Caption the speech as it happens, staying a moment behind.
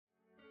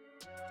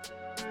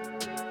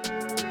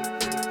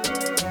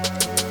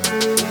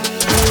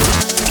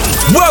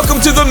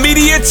Welcome to the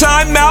Media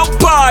Timeout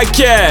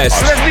Podcast.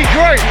 Let's be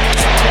great.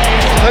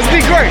 Let's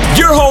be great.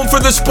 Your home for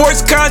the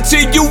sports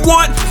content you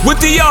want with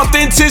the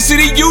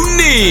authenticity you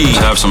need.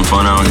 Just have some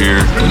fun out here,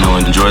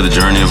 enjoy the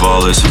journey of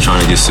all this. We're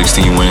trying to get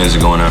 16 wins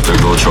and going after a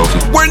gold trophy.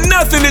 Where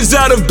nothing is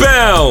out of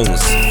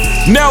bounds.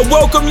 Now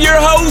welcome your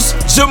hosts,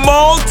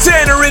 Jamal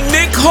Tanner and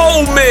Nick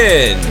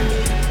Holman.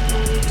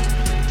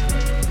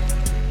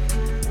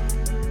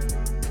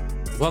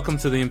 Welcome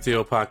to the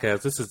MTO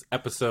Podcast. This is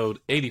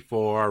episode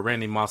 84, our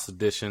Randy Moss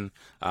edition.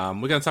 We're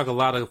going to talk a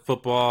lot of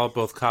football,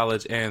 both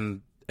college and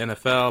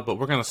NFL, but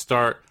we're going to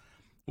start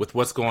with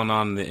what's going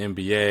on in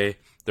the NBA.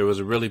 There was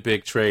a really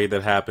big trade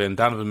that happened.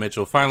 Donovan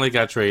Mitchell finally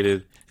got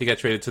traded. He got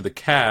traded to the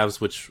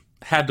Cavs, which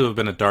had to have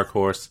been a dark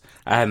horse.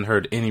 I hadn't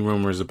heard any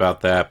rumors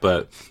about that,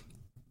 but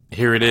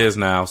here it is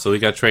now. So he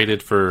got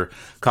traded for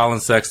Colin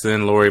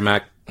Sexton, Lauri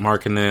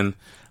Markkanen.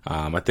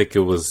 I think it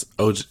was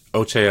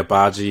Ochai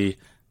Agbaji.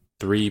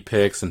 3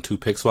 picks and 2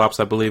 pick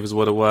swaps, I believe is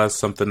what it was,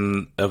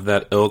 something of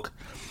that ilk.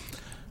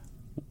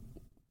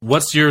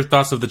 What's your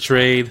thoughts of the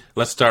trade?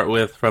 Let's start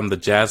with from the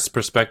Jazz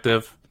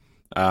perspective.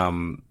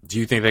 Do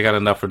you think they got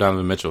enough for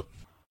Donovan Mitchell?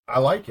 I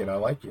like it.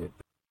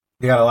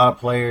 They got a lot of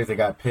players. They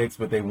got picks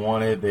what they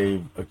wanted.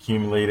 They've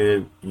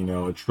accumulated,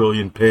 a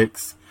trillion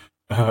picks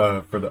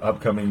for the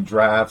upcoming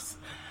drafts.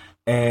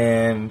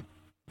 And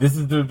this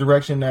is the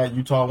direction that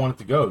Utah wanted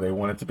to go. They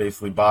wanted to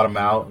basically bottom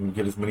out and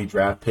get as many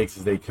draft picks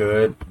as they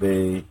could.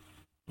 They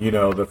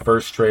the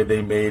first trade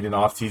they made in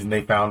offseason,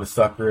 they found a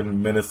sucker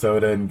in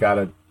Minnesota and got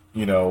an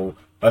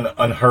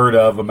unheard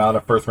of amount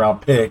of first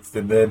round picks.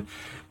 And then,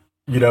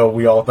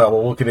 we all thought,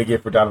 well, what can they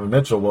get for Donovan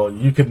Mitchell? Well,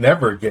 you could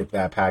never get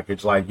that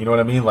package. Like, you know what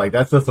I mean? Like,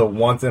 that's just a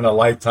once in a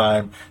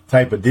lifetime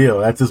type of deal.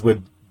 That's just what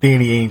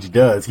Danny Ainge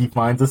does. He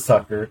finds a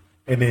sucker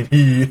and then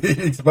he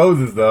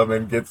exposes them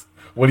and gets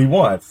what he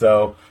wants.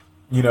 So,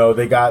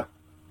 they got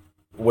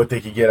what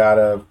they could get out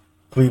of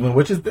Cleveland,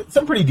 which is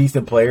some pretty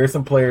decent players,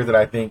 some players that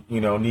I think,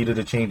 needed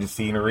a change of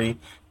scenery,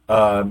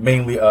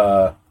 mainly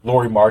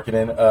Lauri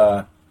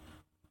Markkanen,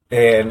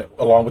 and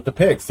along with the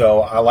pick.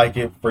 So I like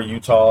it for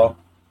Utah.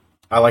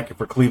 I like it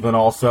for Cleveland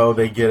also.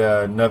 They get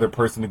another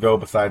person to go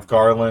besides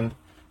Garland,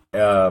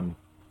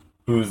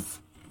 who's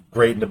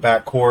great in the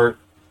backcourt.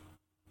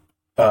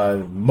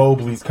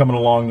 Mobley's coming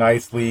along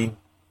nicely.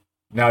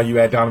 Now you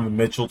add Donovan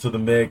Mitchell to the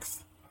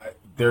mix.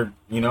 They're,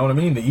 you know what I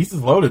mean? The East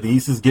is loaded. The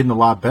East is getting a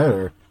lot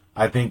better.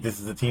 I think this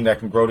is a team that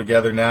can grow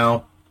together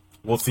now.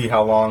 We'll see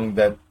how long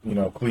that,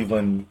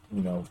 Cleveland,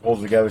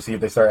 holds together, see if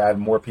they start adding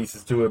more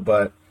pieces to it.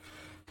 But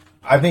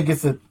I think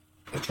it's a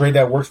trade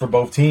that works for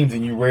both teams,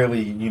 and you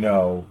rarely,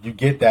 you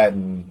get that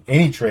in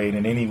any trade,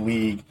 in any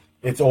league.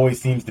 It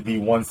always seems to be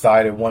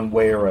one-sided one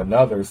way or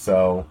another.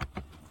 So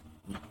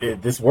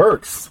this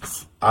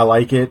works. I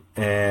like it,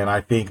 and I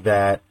think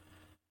that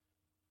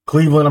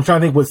Cleveland, I'm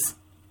trying to think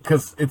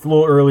because it's a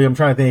little early, I'm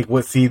trying to think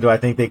what seed do I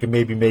think they could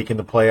maybe make in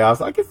the playoffs.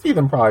 I could see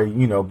them probably,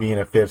 being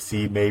a 5th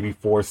seed, maybe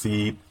 4th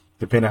seed,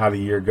 depending on how the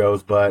year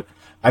goes. But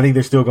I think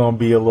they're still going to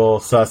be a little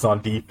sus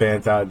on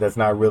defense. That's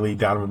not really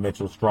Donovan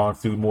Mitchell's strong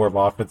suit, more of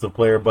an offensive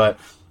player. But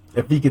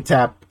if he could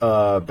tap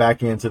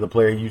back into the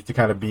player he used to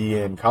kind of be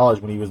in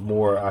college when he was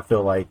more, I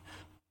feel like,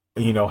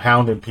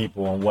 hounding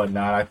people and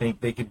whatnot, I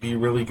think they could be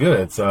really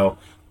good. So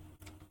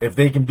if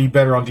they can be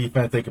better on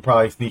defense, they could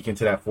probably sneak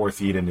into that 4th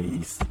seed in the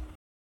East.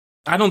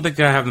 I don't think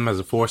I have them as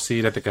a 4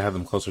 seed. I think I have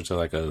them closer to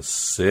like a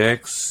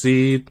 6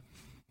 seed.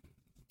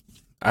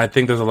 I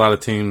think there's a lot of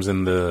teams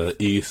in the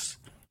East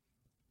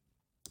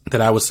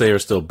that I would say are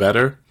still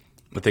better.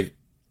 I think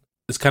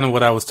it's kind of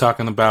what I was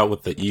talking about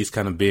with the East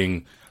kind of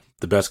being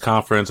the best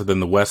conference, and then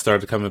the West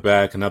started coming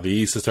back, and now the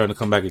East is starting to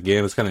come back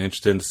again. It's kind of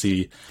interesting to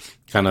see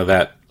kind of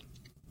that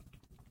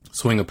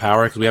swing of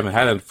power, because we haven't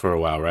had it for a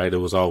while, right? It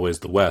was always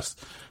the West.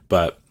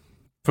 But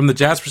from the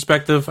Jazz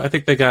perspective, I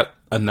think they got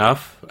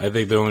enough. I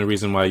think the only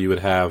reason why you would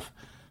have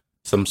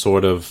some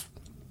sort of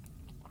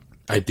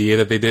idea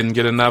that they didn't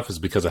get enough is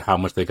because of how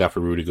much they got for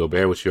Rudy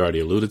Gobert, which you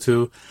already alluded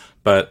to.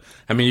 But,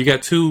 I mean, you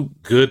got 2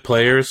 good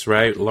players,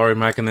 right? Lauri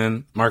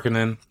Markkanen.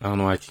 I don't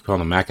know why I keep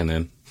calling him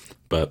Markkanen,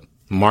 but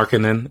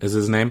Markkanen is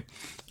his name.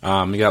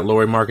 You got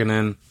Lauri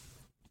Markkanen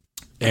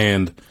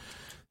and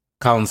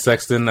Colin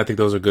Sexton. I think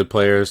those are good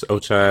players.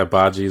 Ochai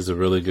Agbaji is a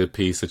really good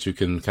piece that you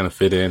can kind of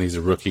fit in. He's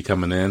a rookie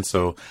coming in.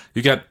 So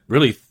you got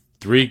really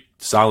 3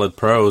 solid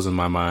pros in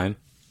my mind,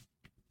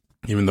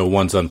 even though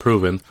one's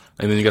unproven.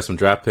 And then you got some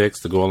draft picks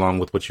to go along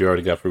with what you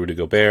already got for Rudy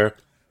Gobert.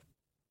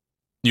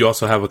 You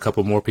also have a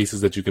couple more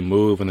pieces that you can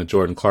move in the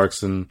Jordan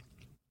Clarkson,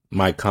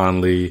 Mike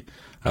Conley,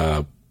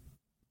 Bojan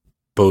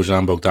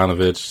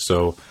Bogdanovic.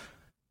 So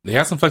they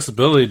have some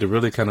flexibility to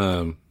really kind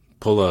of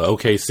pull a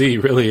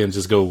OKC really and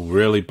just go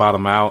really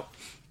bottom out,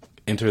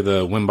 enter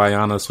the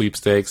Wembanyama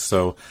sweepstakes.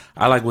 So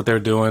I like what they're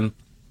doing.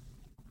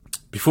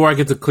 Before I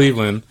get to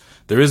Cleveland,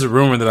 there is a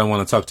rumor that I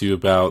want to talk to you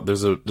about.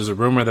 There's a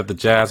rumor that the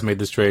Jazz made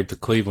this trade to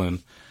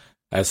Cleveland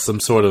as some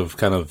sort of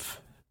kind of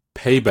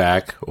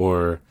payback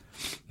or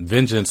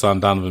vengeance on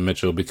Donovan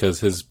Mitchell because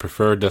his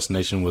preferred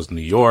destination was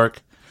New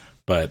York.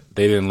 but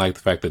they didn't like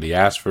the fact that he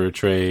asked for a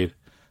trade.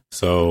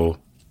 So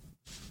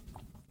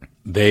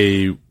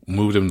they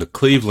moved him to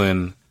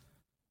Cleveland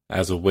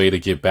as a way to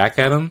get back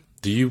at him.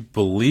 Do you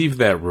believe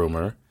that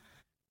rumor?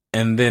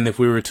 And then if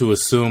we were to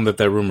assume that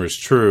rumor is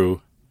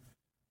true,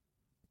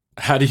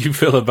 how do you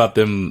feel about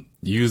them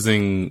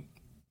using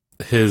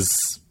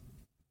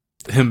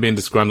him being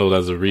disgruntled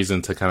as a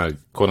reason to kind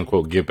of quote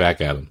unquote get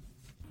back at him?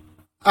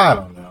 I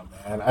don't know,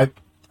 man. I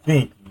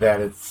think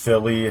that it's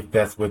silly if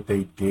that's what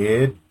they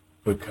did,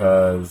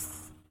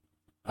 because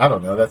I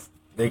don't know.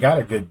 They got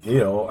a good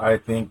deal. I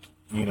think,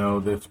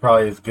 that's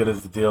probably as good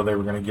as the deal they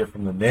were going to get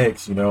from the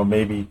Knicks.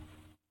 Maybe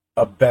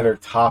a better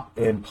top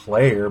end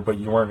player, but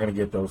you weren't going to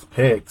get those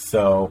picks.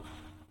 So,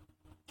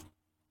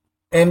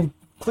 and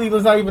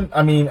Cleveland's not even.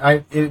 I mean,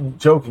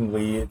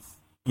 jokingly,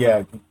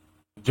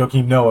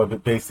 Joakim Noah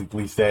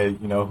basically said,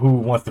 who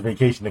wants to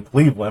vacation to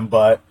Cleveland?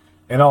 But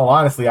in all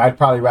honesty, I'd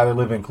probably rather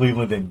live in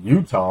Cleveland than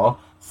Utah.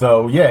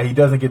 So, yeah, he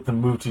doesn't get to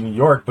move to New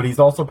York, but he's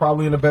also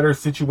probably in a better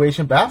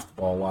situation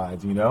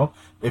basketball-wise,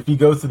 If he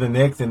goes to the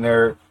Knicks and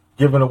they're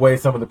giving away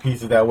some of the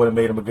pieces that would have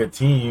made him a good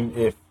team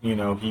if,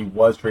 he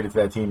was traded to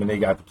that team and they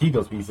got to keep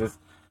those pieces,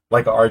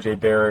 like a RJ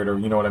Barrett or,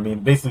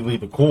 basically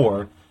the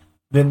core,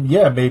 then,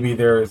 yeah, maybe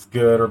they're as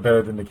good or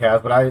better than the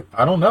Cavs. But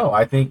I don't know.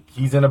 I think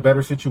he's in a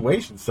better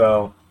situation.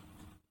 So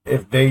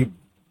if they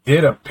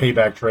did a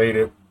payback trade,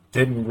 it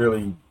didn't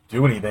really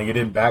do anything. It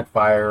didn't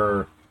backfire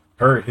or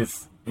hurt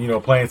his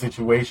playing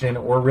situation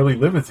or really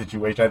living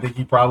situation. I think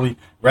he'd probably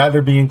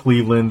rather be in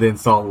Cleveland than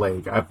Salt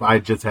Lake. I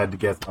just had to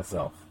guess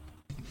myself.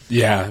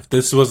 Yeah, if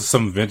this was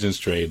some vengeance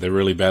trade, they're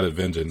really bad at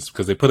vengeance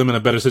because they put him in a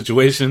better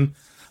situation.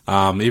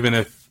 Even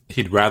if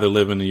he'd rather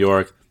live in New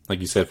York, like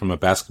you said, from a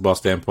basketball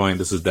standpoint,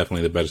 this is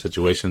definitely the better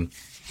situation.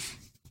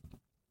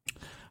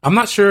 I'm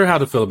not sure how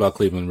to feel about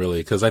Cleveland, really,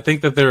 because I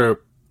think that they're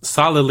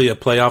solidly a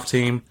playoff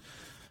team.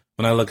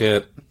 When I look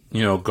at,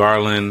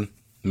 Garland,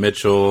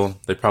 Mitchell,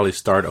 they probably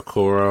start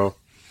Okoro.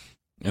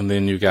 And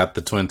then you got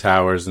the Twin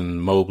Towers and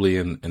Mobley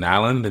and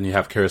Allen. Then you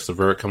have Karis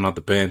LeVert coming off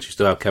the bench. You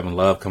still have Kevin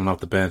Love coming off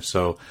the bench.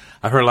 So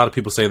I heard a lot of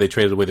people say they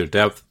traded away their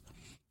depth.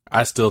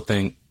 I still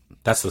think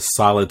that's a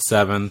solid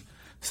 7.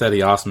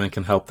 Cedi Osman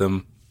can help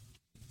them.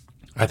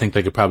 I think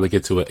they could probably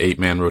get to an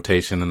 8-man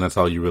rotation, and that's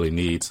all you really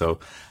need. So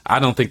I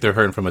don't think they're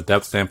hurting from a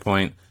depth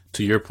standpoint.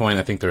 To your point,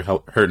 I think they're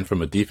hurting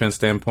from a defense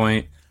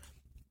standpoint.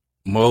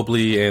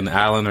 Mobley and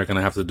Allen are going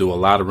to have to do a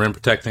lot of rim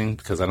protecting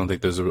because I don't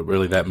think there's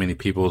really that many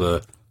people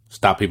to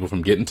stop people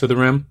from getting to the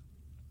rim.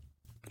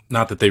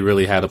 Not that they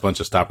really had a bunch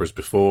of stoppers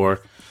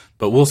before,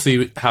 but we'll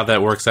see how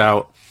that works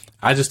out.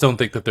 I just don't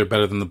think that they're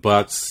better than the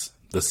Bucks,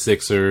 the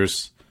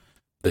Sixers,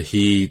 the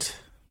Heat,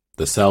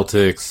 the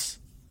Celtics.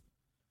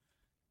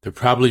 They're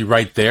probably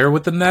right there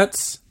with the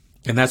Nets,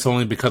 and that's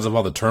only because of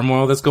all the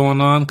turmoil that's going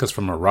on, because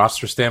from a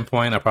roster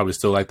standpoint, I probably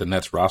still like the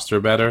Nets roster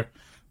better,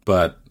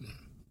 but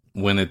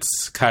when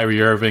it's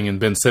Kyrie Irving and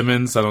Ben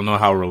Simmons, I don't know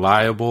how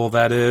reliable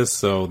that is.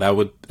 So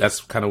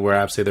that's kind of where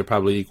I'd say they're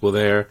probably equal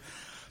there.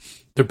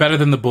 They're better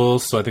than the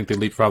Bulls, so I think they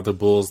leapfrog the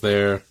Bulls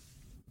there.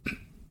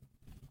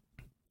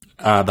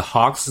 The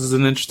Hawks is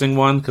an interesting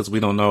one because we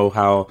don't know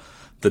how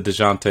the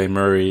DeJounte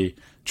Murray,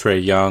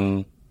 Trae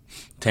Young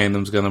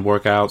tandem's going to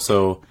work out.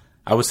 So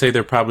I would say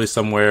they're probably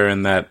somewhere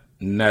in that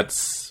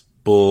Nets,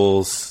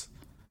 Bulls,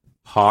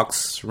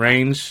 Hawks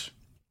range.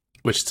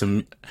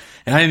 And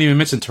I didn't even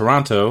mention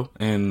Toronto,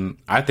 and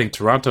I think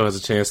Toronto has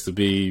a chance to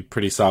be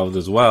pretty solid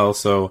as well.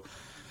 So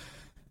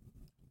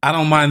I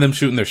don't mind them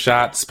shooting their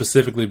shot,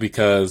 specifically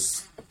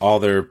because all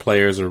their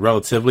players are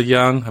relatively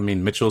young. I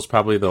mean, Mitchell's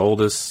probably the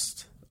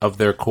oldest of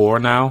their core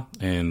now,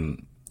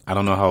 and I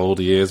don't know how old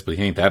he is, but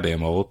he ain't that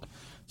damn old.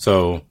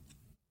 So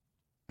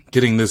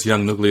getting this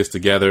young nucleus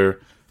together,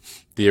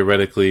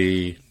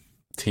 theoretically,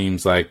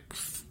 teams like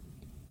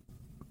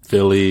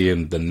Philly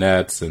and the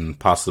Nets and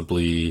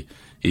possibly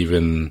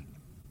even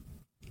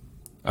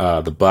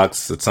the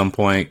Bucks at some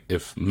point,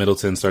 if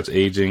Middleton starts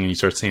aging and you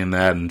start seeing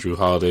that, and Drew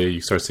Holiday,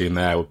 you start seeing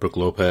that with Brook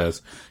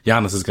Lopez.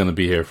 Giannis is going to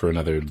be here for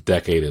another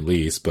decade at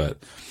least,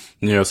 but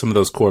some of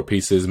those core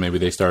pieces, maybe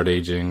they start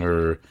aging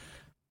or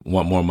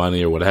want more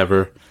money or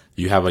whatever.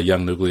 You have a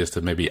young nucleus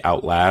to maybe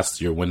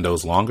outlast your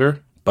windows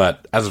longer.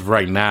 But as of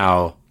right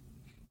now,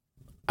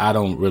 I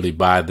don't really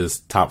buy this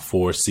top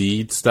 4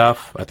 seed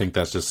stuff. I think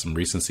that's just some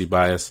recency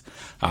bias.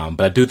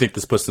 But I do think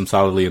this puts them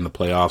solidly in the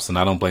playoffs, and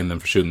I don't blame them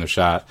for shooting their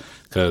shot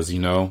because,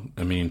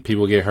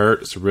 people get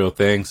hurt. It's a real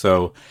thing.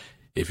 So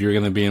if you're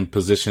going to be in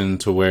position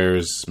to where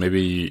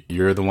maybe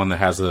you're the one that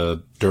has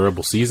a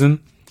durable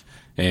season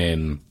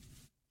and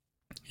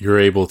you're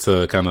able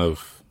to kind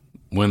of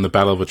win the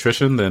battle of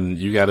attrition, then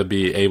you got to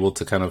be able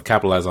to kind of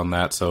capitalize on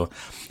that. So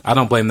I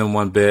don't blame them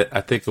one bit.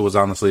 I think it was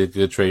honestly a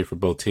good trade for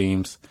both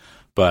teams.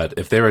 But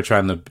if they were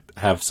trying to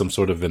have some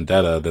sort of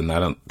vendetta, then I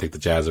don't think the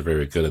Jazz are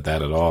very good at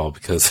that at all,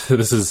 because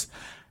this is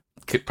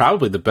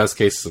probably the best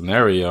case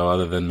scenario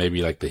other than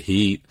maybe like the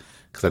Heat,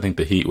 because I think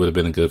the Heat would have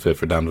been a good fit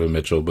for Donovan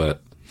Mitchell.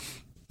 But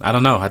I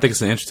don't know. I think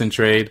it's an interesting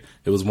trade.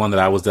 It was one that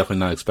I was definitely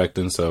not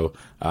expecting. So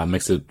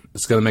it's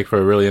going to make for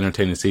a really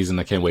entertaining season.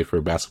 I can't wait for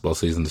a basketball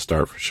season to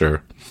start for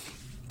sure.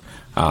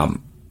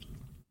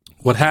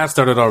 What has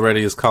started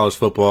already is college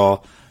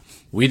football.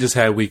 We just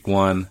had week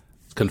 1.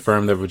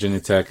 Confirmed that Virginia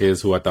Tech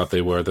is who I thought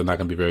they were. They're not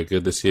going to be very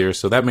good this year.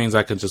 So that means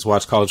I can just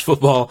watch college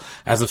football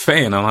as a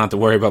fan. I don't have to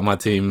worry about my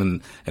team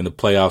and the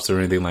playoffs or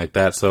anything like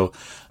that. So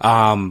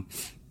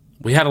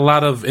we had a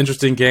lot of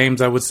interesting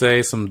games, I would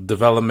say, some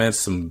developments,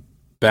 some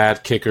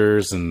bad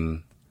kickers,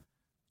 and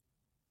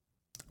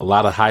a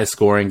lot of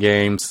high-scoring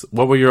games.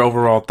 What were your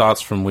overall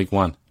thoughts from week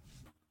 1?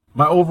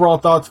 My overall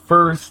thoughts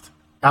first,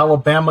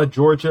 Alabama,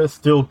 Georgia,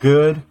 still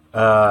good.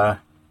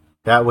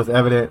 That was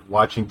evident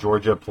watching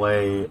Georgia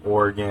play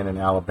Oregon and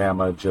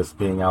Alabama just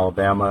being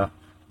Alabama,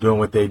 doing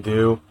what they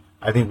do.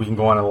 I think we can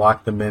go on and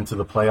lock them into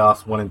the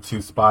playoffs 1 and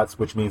 2 spots,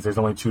 which means there's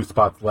only 2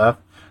 spots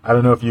left. I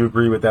don't know if you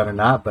agree with that or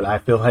not, but I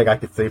feel like I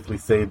could safely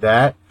say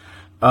that.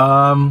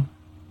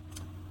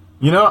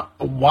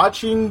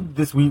 Watching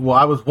this week,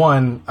 I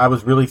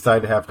was really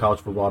excited to have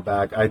college football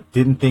back. I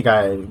didn't think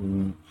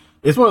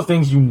it's one of those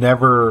things you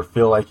never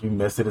feel like you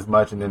miss it as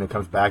much, and then it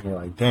comes back and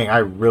you're like, dang, I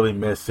really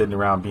miss sitting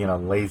around being a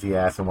lazy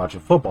ass and watching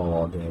football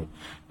all day.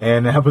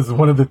 And that was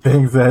one of the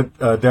things that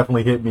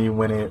definitely hit me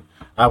when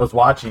I was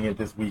watching it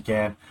this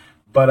weekend.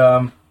 But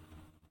I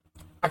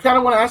kind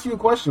of want to ask you a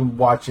question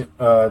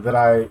that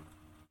I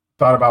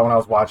thought about when I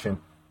was watching.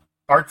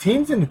 Are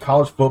teams in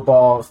college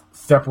football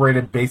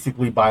separated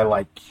basically by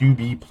like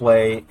QB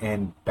play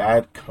and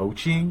bad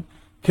coaching?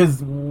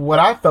 Because what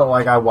I felt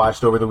like I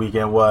watched over the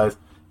weekend was,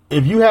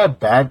 if you had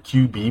bad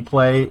QB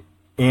play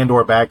and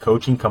or bad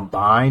coaching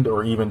combined,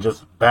 or even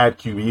just bad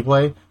QB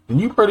play, then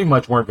you pretty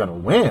much weren't going to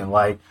win.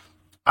 Like,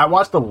 I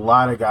watched a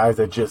lot of guys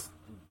that just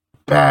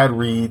bad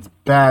reads,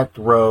 bad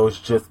throws,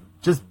 just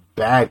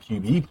bad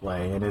QB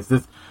play. And it's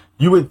just,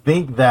 you would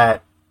think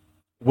that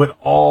with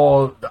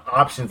all the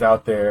options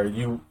out there,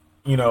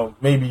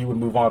 maybe you would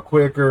move on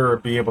quicker or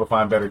be able to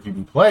find better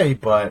QB play.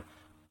 But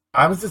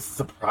I was just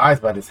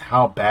surprised by just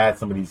how bad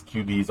some of these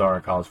QBs are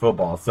in college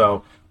football.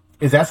 So,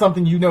 is that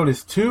something you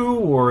noticed too,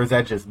 or is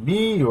that just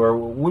me, or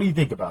what do you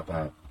think about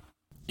that?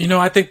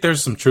 I think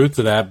there's some truth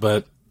to that,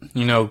 but,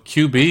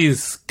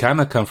 QBs kind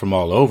of come from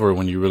all over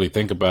when you really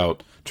think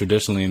about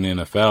traditionally in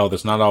the NFL.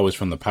 That's not always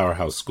from the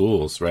powerhouse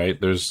schools,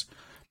 right? There's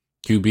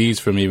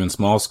QBs from even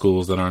small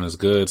schools that aren't as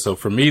good. So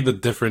for me, the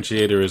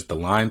differentiator is the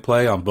line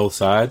play on both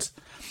sides.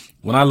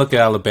 When I look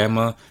at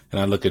Alabama and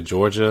I look at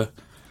Georgia,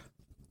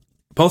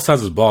 both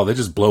sides of the ball, they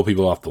just blow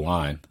people off the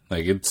line.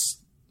 Like,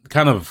 it's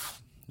kind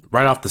of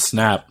right off the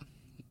snap.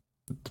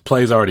 The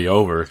play's already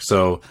over.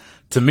 So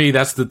to me,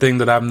 that's the thing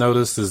that I've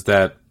noticed, is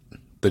that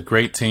the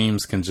great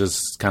teams can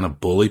just kind of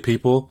bully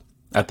people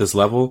at this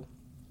level.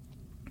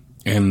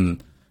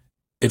 And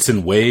it's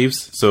in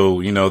waves.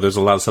 So, there's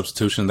a lot of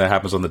substitution that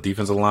happens on the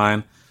defensive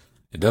line.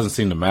 It doesn't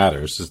seem to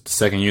matter. It's just the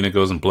second unit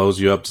goes and blows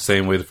you up the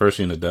same way the first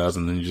unit does,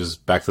 and then you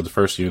just back to the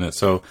first unit.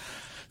 So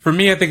for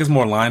me, I think it's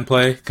more line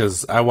play,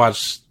 because I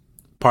watched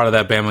part of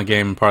that Bama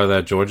game and part of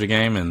that Georgia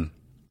game, and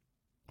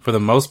for the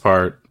most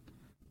part,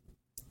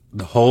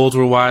 the holes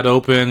were wide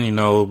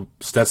open.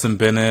 Stetson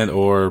Bennett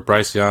or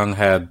Bryce Young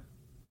had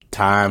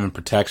time and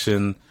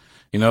protection.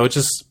 It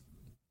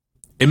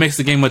makes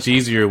the game much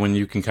easier when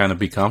you can kind of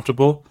be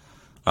comfortable.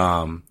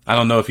 I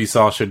don't know if you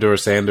saw Shedeur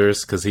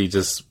Sanders, because he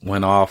just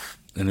went off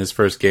in his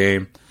first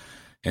game,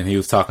 and he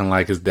was talking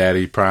like his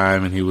daddy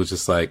Prime, and he was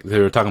just like, they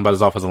were talking about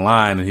his offensive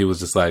line, and he was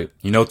just like,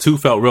 two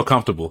felt real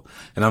comfortable.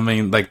 And I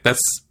mean, like,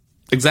 that's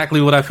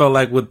exactly what I felt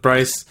like with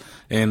Bryce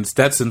and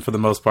Stetson for the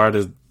most part,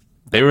 is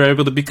they were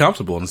able to be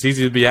comfortable. And it's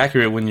easy to be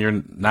accurate when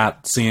you're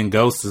not seeing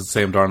ghosts, as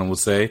Sam Darnold would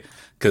say,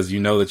 because you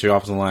know that your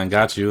offensive line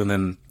got you. And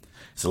then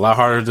it's a lot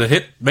harder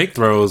to make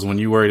throws when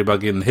you're worried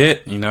about getting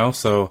hit,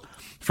 So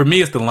for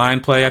me, it's the line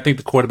play. I think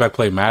the quarterback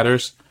play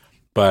matters.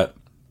 But,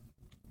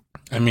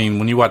 I mean,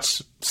 when you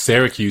watch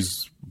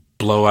Syracuse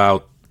blow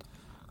out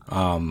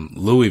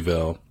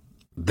Louisville,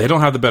 they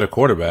don't have the better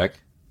quarterback.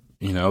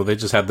 They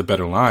just had the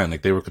better line.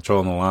 Like, they were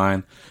controlling the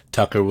line.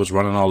 Tucker was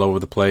running all over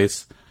the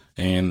place.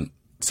 And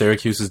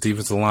Syracuse's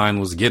defensive line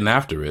was getting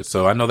after it.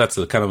 So I know that's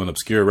a kind of an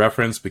obscure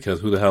reference,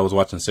 because who the hell was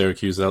watching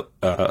Syracuse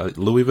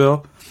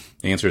Louisville?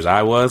 The answer is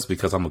I was,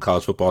 because I'm a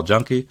college football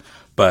junkie.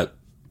 But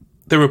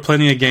there were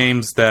plenty of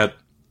games that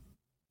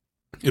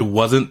it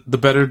wasn't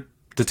the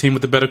team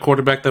with the better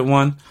quarterback that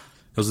won.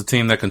 It was the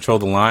team that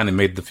controlled the line and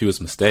made the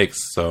fewest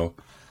mistakes. So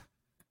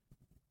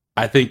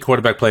I think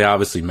quarterback play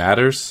obviously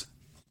matters,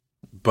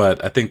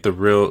 but I think the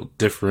real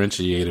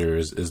differentiator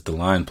is the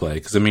line play.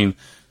 Because, I mean,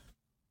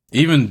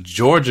 even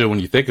Georgia,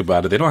 when you think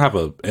about it, they don't have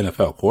an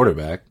NFL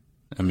quarterback.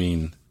 I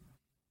mean,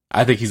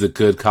 I think he's a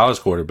good college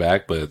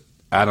quarterback, but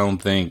I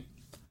don't think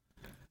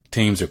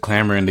teams are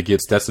clamoring to get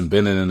Stetson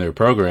Bennett in their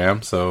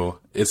program. So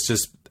it's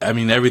just, I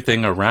mean,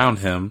 everything around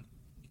him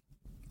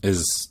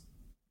is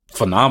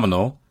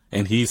phenomenal,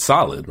 and he's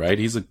solid, right?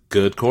 He's a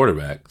good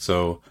quarterback.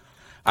 So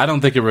I don't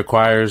think it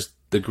requires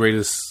the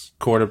greatest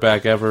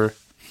quarterback ever.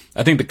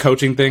 I think the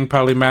coaching thing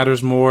probably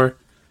matters more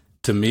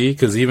to me,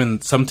 because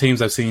even some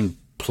teams I've seen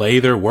play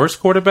their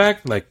worst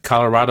quarterback, like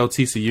Colorado,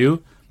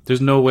 TCU,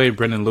 there's no way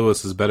Brendan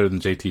Lewis is better than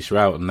JT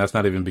Shrout, and that's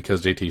not even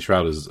because JT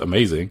Shrout is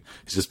amazing.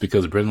 It's just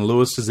because Brendan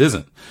Lewis just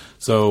isn't.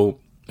 So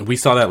we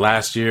saw that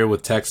last year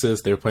with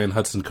Texas. They were playing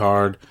Hudson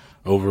Card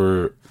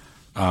over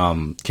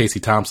Casey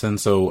Thompson.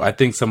 So I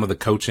think some of the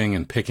coaching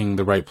and picking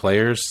the right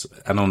players,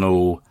 I don't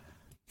know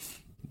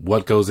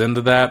what goes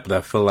into that, but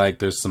I feel like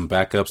there's some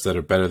backups that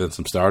are better than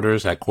some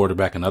starters at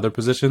quarterback and other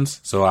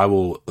positions. So I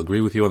will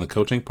agree with you on the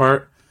coaching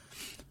part.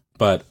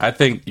 But I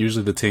think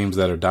usually the teams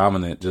that are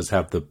dominant just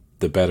have the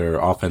better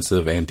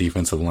offensive and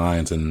defensive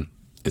lines, and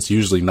it's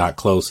usually not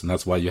close, and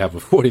that's why you have a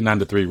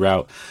 49-3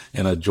 route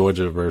in a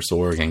Georgia versus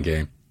Oregon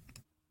game.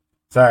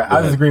 Sorry,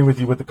 I was agreeing with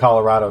you with the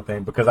Colorado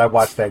thing because I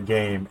watched that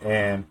game,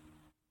 and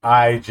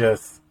I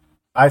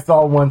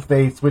saw once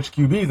they switched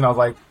QBs, and I was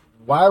like,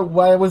 why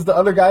was the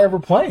other guy ever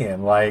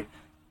playing? Like,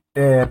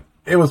 and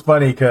it was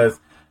funny because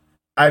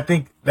I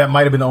think that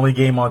might have been the only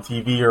game on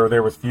TV, or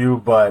there was few,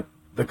 but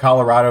the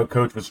Colorado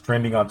coach was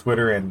trending on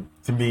Twitter, and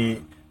to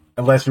me,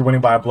 unless you're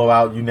winning by a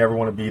blowout, you never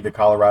want to be the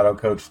Colorado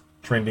coach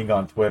trending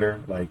on Twitter.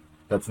 Like,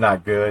 that's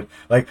not good.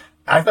 Like,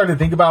 I started to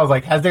think about, I was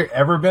like, has there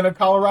ever been a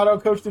Colorado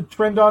coach to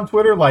trend on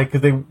Twitter? Like,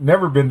 because they've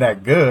never been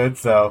that good.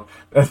 So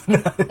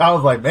I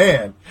was like,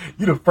 man,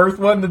 you the first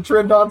one to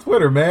trend on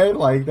Twitter, man.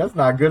 Like, that's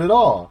not good at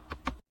all.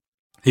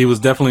 He was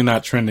definitely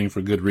not trending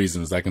for good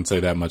reasons. I can say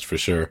that much for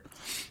sure.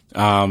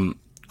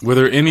 Were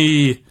there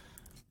any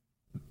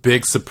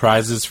big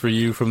surprises for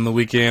you from the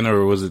weekend,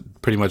 or was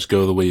it pretty much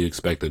go the way you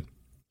expected?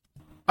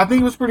 I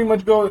think it was pretty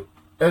much go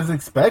as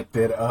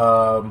expected.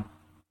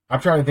 I'm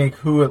trying to think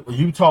who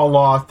Utah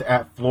lost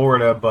at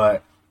Florida,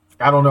 but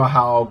I don't know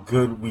how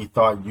good we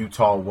thought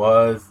Utah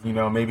was. You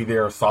know, maybe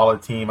they're a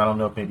solid team. I don't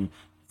know if maybe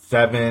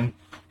 7.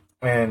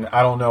 And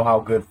I don't know how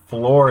good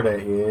Florida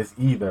is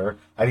either.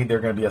 I think they're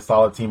going to be a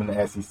solid team in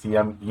the SEC.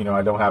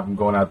 I don't have them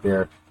going out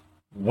there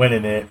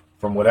winning it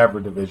from whatever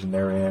division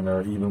they're in,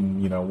 or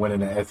even,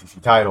 winning an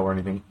SEC title or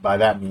anything by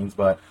that means.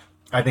 But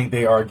I think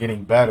they are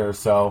getting better.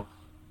 So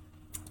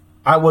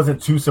I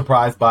wasn't too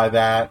surprised by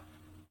that.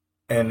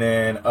 And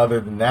then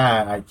other than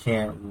that, I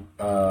can't.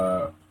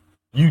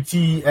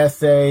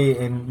 UTSA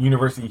and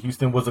University of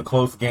Houston was a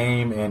close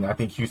game, and I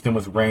think Houston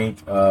was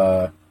ranked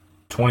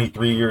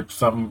 23 or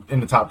something in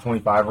the top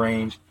 25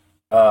 range.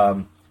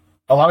 A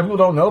lot of people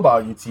don't know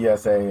about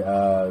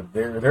UTSA.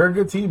 They're a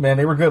good team, man.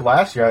 They were good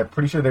last year. I'm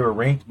pretty sure they were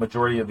ranked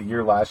majority of the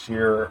year last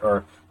year,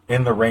 or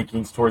in the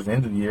rankings towards the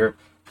end of the year.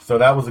 So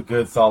that was a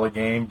good, solid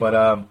game. But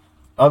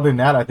other than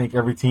that, I think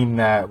every team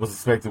that was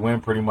expected to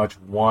win pretty much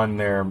won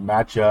their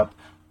matchup.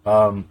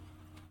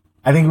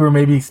 I think we were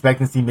maybe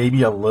expecting to see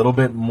maybe a little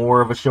bit more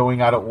of a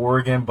showing out of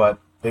Oregon, but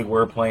they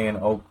were playing.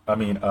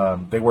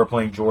 They were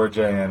playing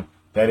Georgia, and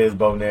that is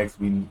Bo Nix.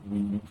 We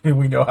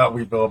know how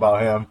we feel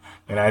about him,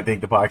 and I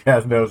think the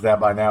podcast knows that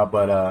by now.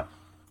 But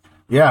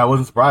I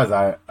wasn't surprised.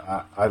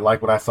 I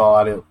like what I saw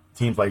out of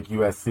teams like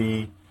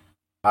USC.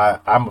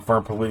 I'm a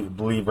firm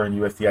believer in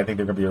USC. I think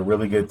they're going to be a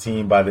really good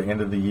team by the end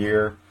of the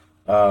year.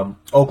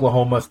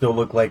 Oklahoma still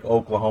look like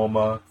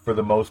Oklahoma for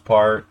the most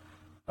part,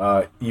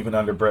 even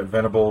under Brett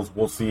Venables.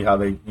 We'll see how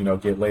they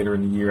get later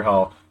in the year,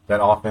 how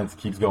that offense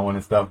keeps going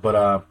and stuff.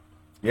 But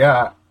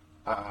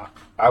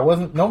I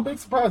wasn't no big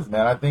surprise,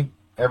 man. I think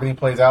everything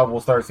plays out.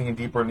 We'll start seeing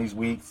deeper in these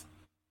weeks,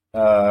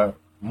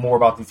 more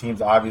about these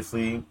teams,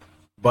 obviously.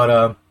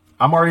 But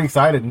I'm already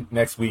excited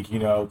next week.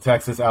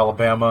 Texas,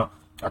 Alabama.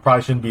 I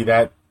probably shouldn't be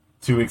that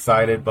too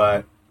excited,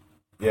 but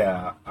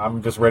yeah,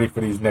 I'm just ready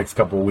for these next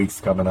couple of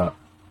weeks coming up.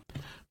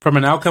 From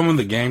an outcome of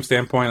the game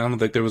standpoint, I don't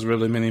think there was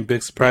really many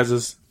big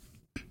surprises.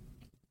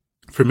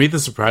 For me, the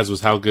surprise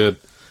was how good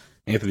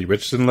Anthony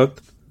Richardson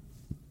looked.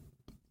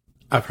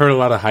 I've heard a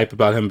lot of hype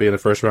about him being a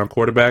first-round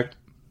quarterback.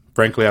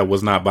 Frankly, I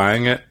was not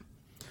buying it.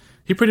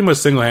 He pretty much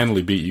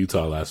single-handedly beat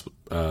Utah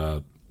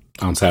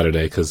on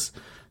Saturday because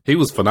he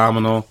was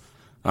phenomenal.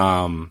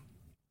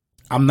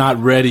 I'm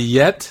not ready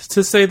yet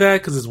to say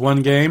that because it's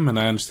one game, and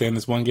I understand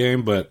it's one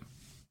game, but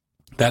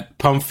that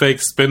pump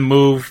fake spin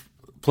move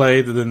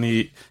play that then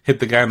he hit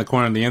the guy in the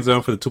corner in the end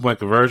zone for the 2-point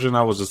conversion,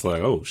 I was just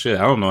like, oh shit,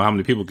 I don't know how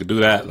many people could do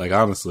that. Like,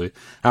 honestly,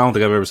 I don't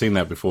think I've ever seen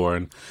that before.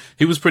 And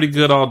he was pretty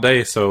good all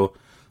day, so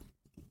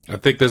I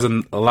think there's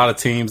a lot of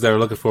teams that are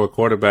looking for a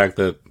quarterback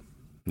that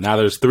now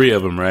there's 3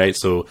 of them, right?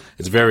 So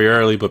it's very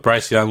early, but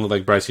Bryce Young looked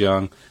like Bryce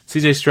Young.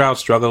 CJ Stroud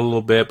struggled a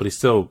little bit, but he's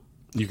still,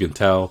 you can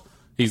tell,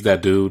 he's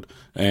that dude.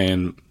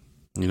 And,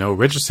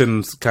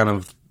 Richardson's kind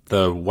of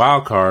the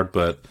wild card,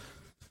 but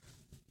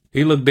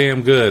he looked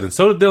damn good. And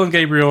so did Dillon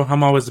Gabriel.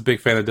 I'm always a big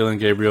fan of Dillon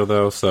Gabriel,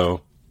 though,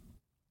 so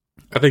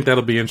I think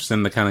that'll be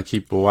interesting to kind of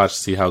keep a watch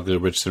to see how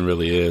good Richardson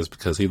really is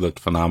because he looked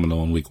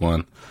phenomenal in week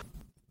 1.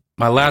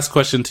 My last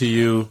question to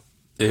you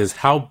is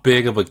how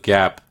big of a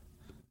gap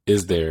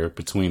is there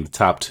between the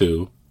top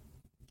 2,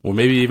 or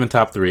maybe even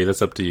top 3?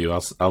 That's up to you.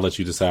 I'll let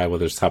you decide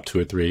whether it's top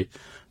 2 or 3.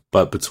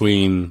 But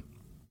between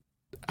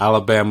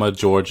Alabama,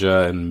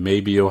 Georgia, and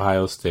maybe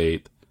Ohio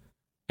State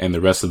and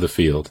the rest of the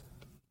field.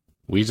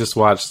 We just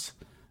watched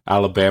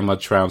Alabama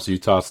trounce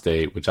Utah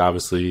State, which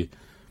obviously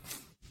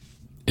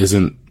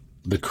isn't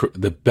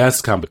the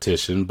best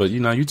competition, but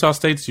Utah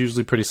State's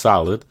usually pretty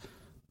solid.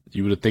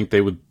 you would think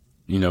they would,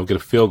 get a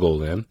field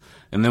goal in.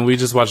 And then we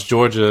just watched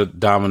Georgia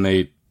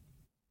dominate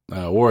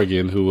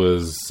Oregon, who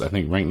was, I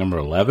think, ranked number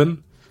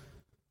 11.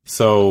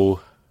 So,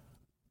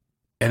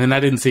 and then I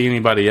didn't see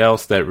anybody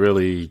else that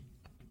really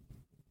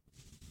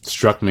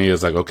struck me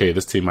as like, okay,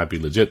 this team might be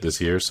legit this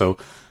year. So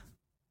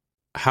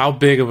how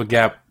big of a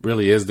gap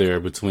really is there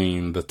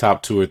between the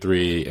top 2 or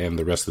 3 and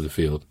the rest of the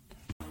field?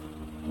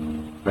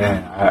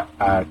 Man,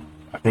 I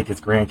think it's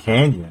Grand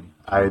Canyon.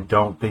 I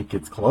don't think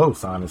it's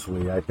close,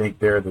 honestly. I think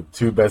they're the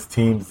 2 best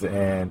teams,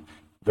 and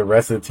the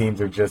rest of the teams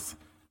are just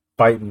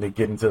fighting to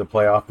get into the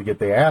playoff to get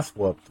their ass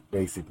whooped,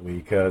 basically,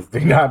 because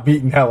they're not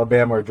beating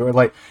Alabama or Georgia.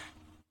 Like,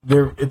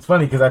 it's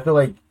funny because I feel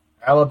like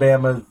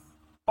Alabama's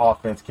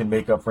offense can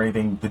make up for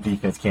anything the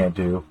defense can't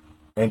do,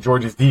 and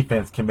Georgia's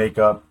defense can make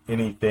up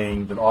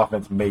anything that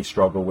offense may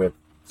struggle with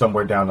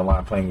somewhere down the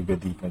line playing a good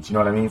defense. You know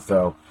what I mean?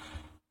 So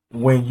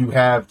when you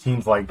have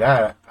teams like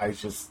that,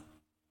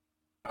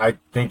 I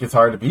think it's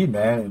hard to beat,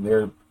 man.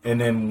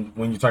 And then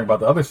when you're talking about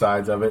the other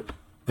sides of it,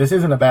 this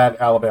isn't a bad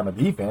Alabama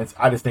defense.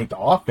 I just think the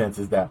offense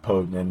is that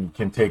potent and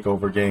can take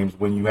over games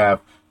when you have,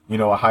 a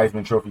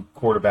Heisman Trophy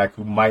quarterback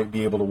who might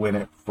be able to win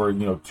it for,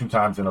 2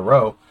 times in a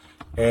row.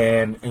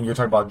 And you're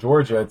talking about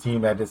Georgia, a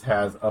team that just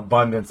has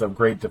abundance of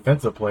great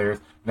defensive players.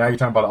 Now you're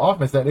talking about an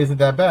offense that isn't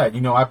that bad.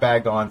 I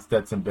bagged on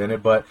Stetson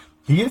Bennett, but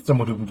he is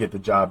someone who can get the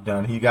job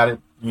done. He got it,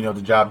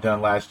 the job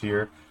done last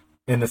year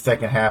in the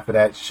second half of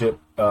that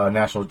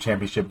national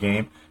championship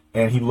game.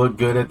 And he looked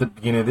good at the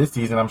beginning of this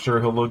season. I'm sure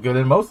he'll look good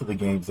in most of the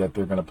games that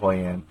they're going to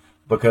play in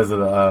because of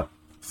the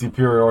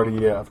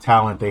superiority of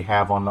talent they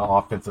have on the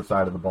offensive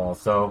side of the ball.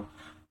 So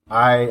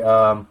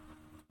I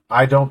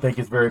don't think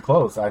it's very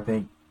close. I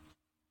think,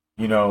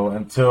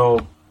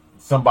 until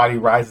somebody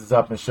rises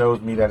up and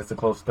shows me that it's a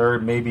close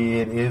third, maybe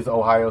it is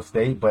Ohio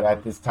State. But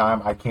at this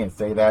time, I can't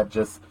say that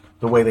just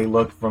the way they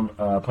looked from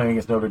playing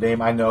against Notre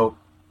Dame. I know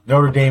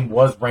Notre Dame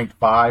was ranked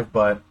 5,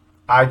 but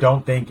I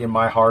don't think in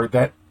my heart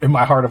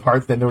of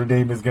hearts that Notre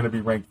Dame is going to be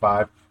ranked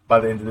 5 by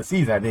the end of the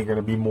season. I think they're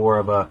going to be more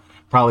of a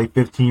probably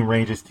 15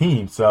 ranges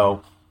team.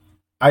 So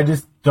I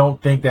just don't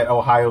think that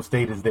Ohio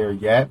State is there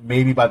yet.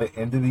 Maybe by the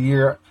end of the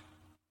year,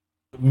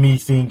 me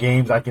seeing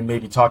games, I can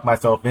maybe talk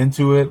myself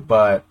into it.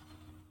 But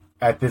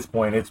at this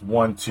point, it's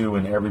 1-2,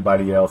 and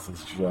everybody else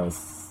is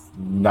just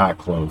not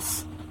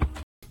close.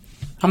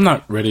 I'm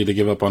not ready to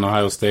give up on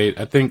Ohio State.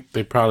 I think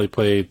they probably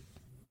played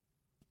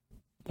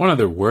one of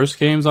their worst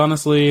games,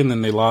 honestly, and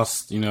then they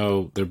lost,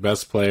 their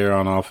best player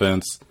on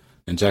offense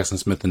and Jackson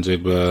Smith and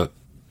Jigba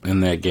in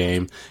that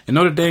game. And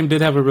Notre Dame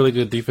did have a really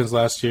good defense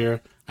last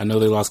year. I know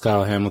they lost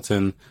Kyle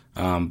Hamilton,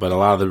 but a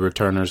lot of the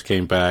returners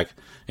came back,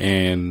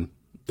 and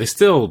they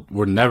still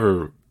were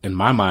never, in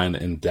my mind,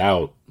 in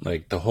doubt.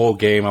 Like, the whole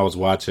game I was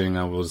watching,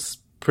 I was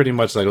pretty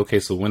much like, okay,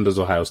 so when does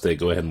Ohio State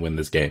go ahead and win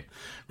this game,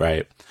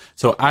 right?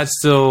 So I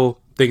still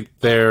think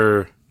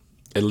they're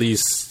at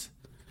least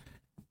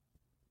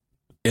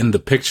in the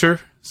picture,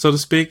 so to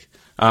speak.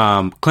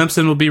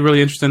 Clemson will be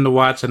really interesting to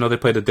watch. I know they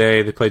play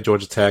today. They play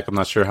Georgia Tech. I'm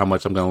not sure how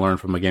much I'm going to learn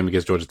from a game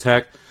against Georgia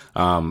Tech.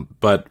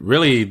 But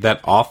really,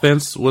 that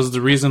offense was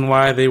the reason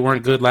why they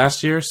weren't good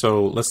last year.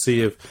 So let's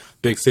see if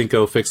Big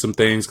Cinco fixed some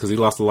things, because he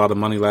lost a lot of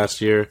money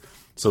last year.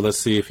 So let's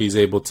see if he's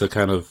able to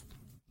kind of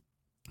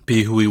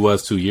be who he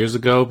was 2 years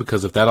ago,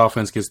 because if that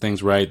offense gets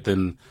things right,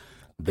 then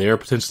they're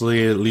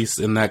potentially at least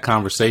in that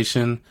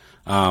conversation.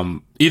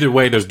 Either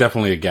way, there's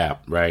definitely a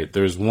gap, right?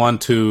 There's 1,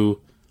 2,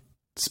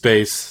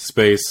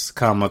 space,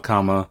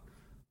 comma,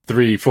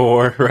 3,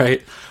 4,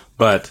 right?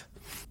 But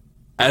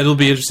it'll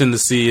be interesting to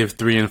see if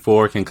 3 and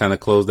 4 can kind of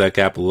close that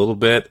gap a little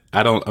bit.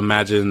 I don't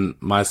imagine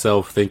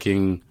myself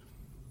picking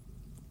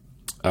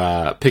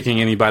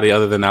anybody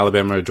other than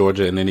Alabama or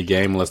Georgia in any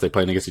game unless they're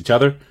playing against each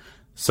other.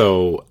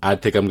 So I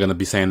think I'm going to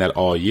be saying that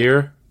all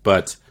year.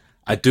 But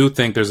I do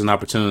think there's an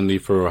opportunity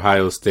for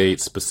Ohio State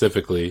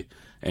specifically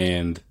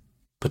and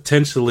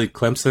potentially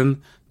Clemson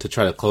to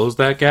try to close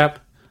that gap.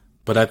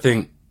 But I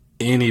think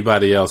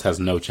anybody else has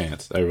no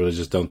chance. I really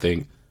just don't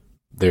think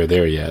they're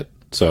there yet.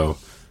 So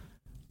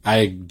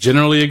I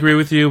generally agree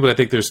with you, but I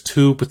think there's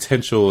 2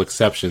 potential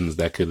exceptions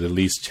that could at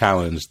least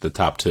challenge the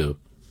top 2.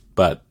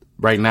 But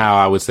right now,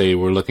 I would say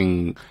we're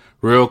looking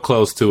real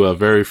close to a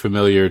very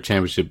familiar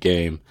championship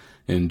game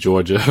in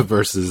Georgia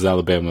versus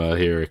Alabama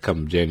here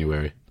come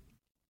January.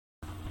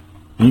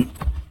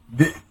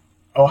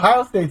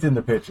 Ohio State's in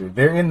the picture.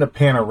 They're in the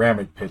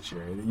panoramic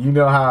picture. You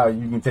know how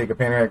you can take a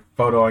panoramic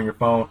photo on your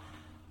phone?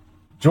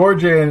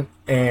 Georgia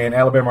and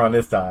Alabama are on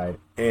this side,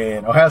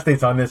 and Ohio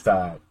State's on this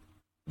side.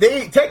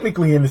 They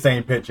technically in the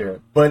same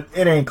picture, but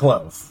it ain't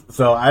close.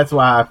 So that's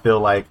why I feel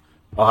like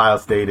Ohio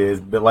State is.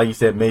 But like you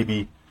said,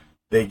 maybe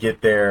they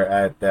get there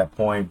at that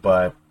point,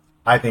 but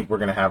I think we're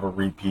going to have a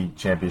repeat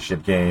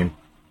championship game.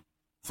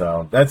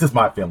 So that's just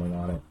my feeling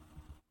on it.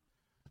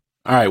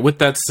 All right, with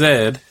that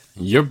said,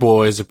 your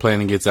boys are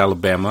playing against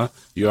Alabama.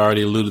 You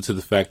already alluded to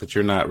the fact that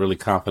you're not really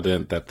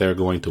confident that they're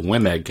going to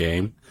win that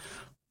game.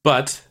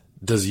 But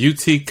does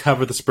UT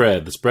cover the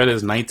spread? The spread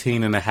is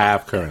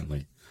 19.5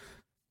 currently.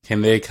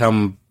 Can they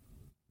come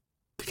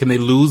can they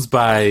lose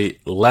by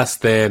less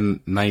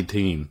than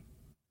 19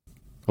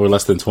 or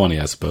less than 20?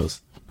 I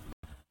suppose.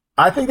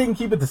 I think they can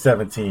keep it to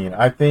 17.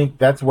 I think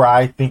that's where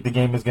I think the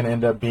game is going to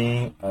end up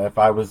being if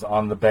I was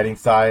on the betting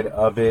side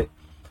of it.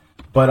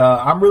 But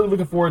I'm really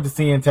looking forward to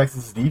seeing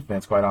Texas'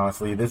 defense, quite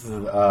honestly. This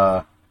is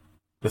the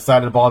side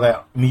of the ball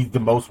that needs the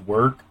most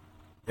work,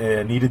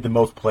 needed the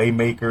most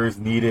playmakers,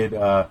 needed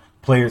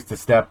players to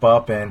step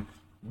up. And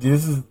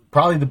this is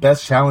probably the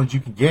best challenge you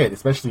can get,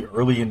 especially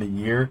early in the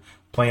year,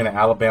 playing an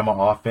Alabama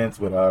offense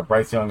with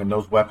Bryce Young and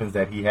those weapons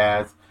that he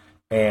has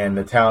and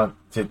the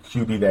talented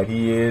QB that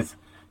he is.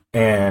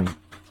 And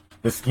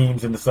the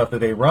schemes and the stuff that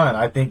they run,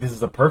 I think this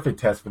is a perfect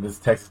test for this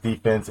Texas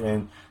defense,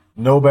 and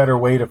no better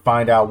way to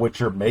find out what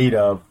you're made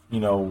of,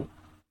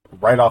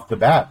 right off the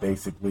bat,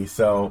 basically.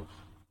 So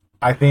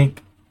I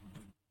think,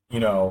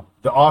 the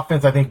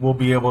offense, I think, will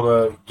be able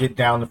to get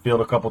down the field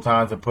a couple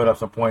times and put up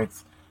some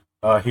points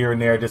here and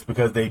there just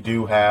because they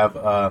do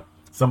have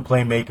some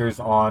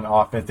playmakers on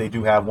offense. They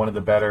do have one of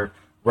the better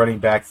running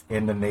backs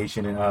in the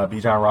nation, in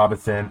Bijan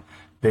Robinson.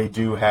 They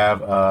do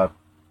have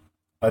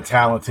a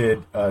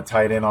talented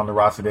tight end on the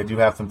roster. They do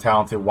have some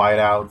talented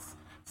wideouts.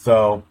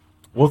 So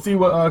we'll see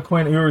what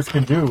Quinn Ewers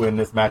can do in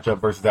this matchup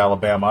versus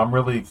Alabama. I'm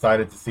really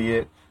excited to see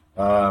it.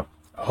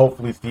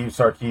 Hopefully Steve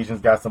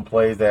Sarkisian's got some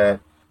plays that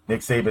Nick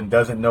Saban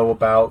doesn't know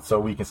about, so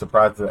we can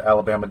surprise the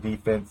Alabama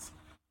defense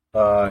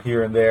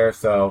here and there.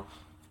 So,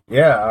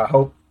 yeah, I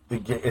hope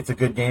it's a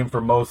good game for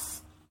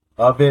most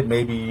of it.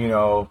 Maybe,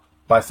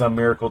 by some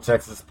miracle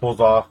Texas pulls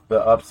off the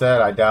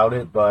upset. I doubt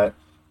it, but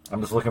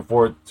I'm just looking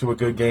forward to a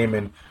good game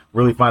and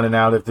really finding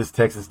out if this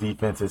Texas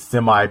defense is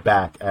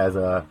semi-back, as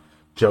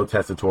Joe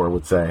Tessitore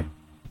would say.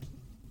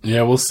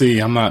 Yeah, we'll see.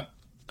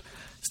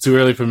 It's too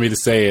early for me to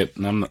say it,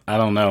 and I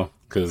don't know,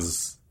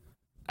 because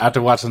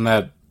after watching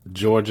that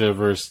Georgia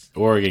versus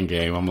Oregon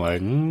game, I'm like,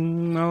 I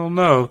don't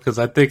know, because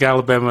I think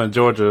Alabama and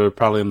Georgia are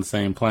probably in the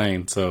same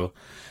plane. So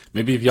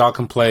maybe if y'all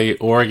can play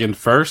Oregon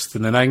first,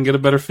 and then I can get a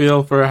better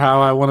feel for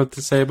how I wanted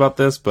to say about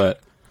this, but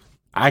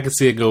I could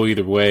see it go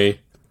either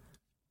way.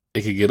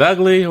 It could get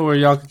ugly, or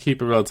y'all could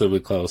keep it relatively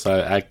close.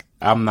 I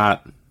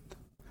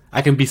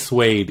can be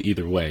swayed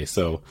either way,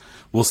 so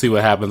we'll see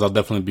what happens. I'll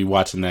definitely be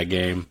watching that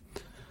game,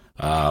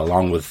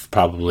 along with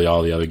probably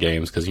all the other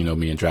games, because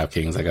me and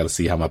DraftKings, I got to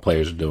see how my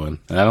players are doing.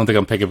 And I don't think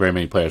I'm picking very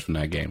many players from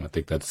that game.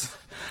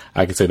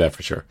 I can say that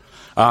for sure.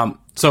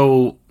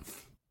 So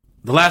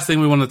the last thing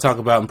we wanted to talk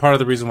about, and part of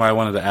the reason why I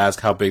wanted to ask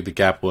how big the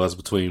gap was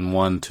between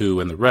 1, 2,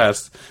 and the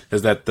rest,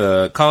 is that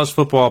the college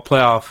football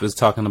playoff is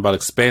talking about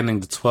expanding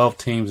to 12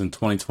 teams in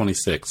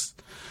 2026.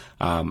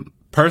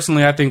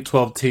 Personally, I think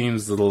 12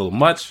 teams is a little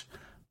much,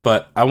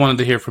 but I wanted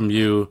to hear from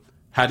you.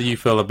 How do you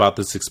feel about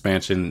this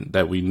expansion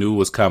that we knew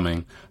was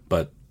coming,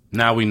 but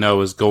now we know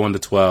is going to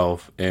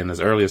 12 and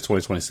as early as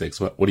 2026?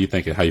 What are you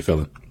thinking? How you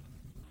feeling?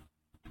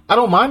 I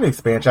don't mind the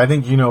expansion. I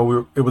think,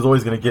 it was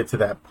always going to get to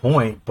that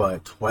point,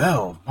 but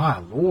 12, my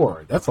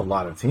Lord, that's a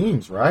lot of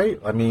teams, right?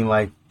 I mean,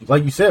 like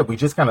you said, we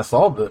just kind of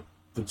saw the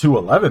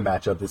 2-11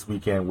 matchup this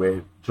weekend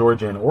with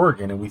Georgia and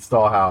Oregon, and we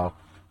saw how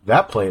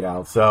that played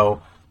out.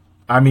 So,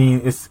 I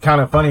mean, it's kind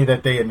of funny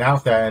that they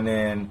announced that, and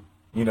then,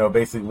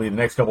 basically the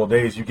next couple of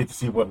days, you get to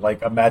see what,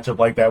 a matchup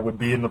like that would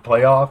be in the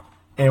playoff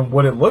and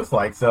what it looks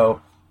like.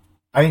 So,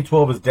 I think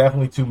 12 is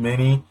definitely too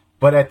many,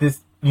 but at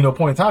this,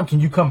 point in time, can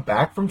you come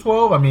back from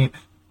 12? I mean,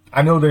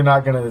 I know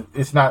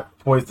it's not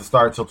poised to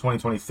start until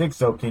 2026,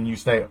 so can you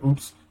say,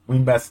 oops, we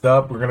messed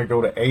up, we're going to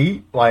go to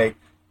 8? I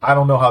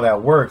don't know how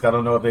that works. I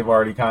don't know if they've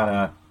already kind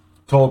of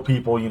told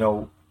people,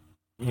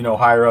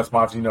 higher up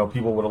spots,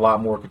 people with a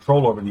lot more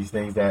control over these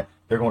things, that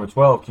they're going to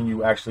 12. Can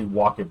you actually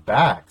walk it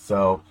back?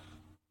 So,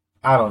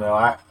 I don't know.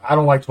 I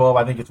don't like 12.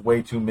 I think it's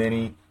way too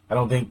many. I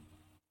don't think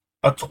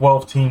a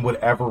 12 team would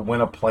ever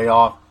win a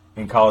playoff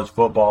in college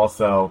football,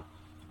 so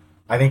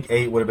I think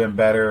 8 would have been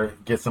better,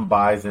 get some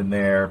buys in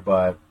there,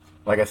 but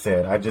like I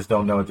said, I just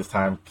don't know at this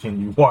time,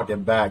 can you walk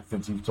it back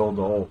since you've told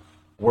the whole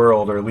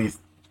world, or at least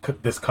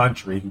this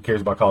country, who cares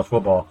about college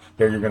football,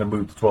 that you're going to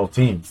move to 12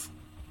 teams?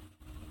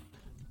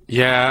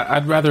 Yeah,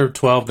 I'd rather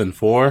 12 than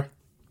 4,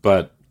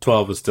 but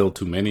 12 is still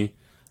too many.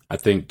 I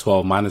think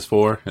 12 minus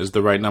 4 is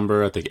the right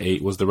number. I think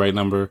 8 was the right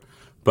number.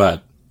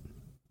 But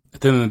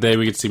at the end of the day,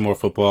 we get to see more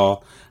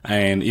football.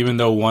 And even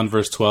though 1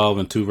 versus 12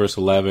 and 2 versus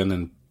 11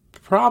 and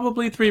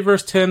probably 3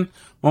 versus 10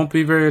 won't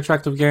be very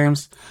attractive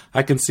games,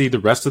 I can see the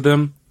rest of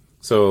them.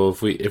 So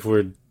if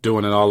we're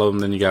doing it all of them,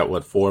 then you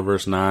got 4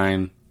 versus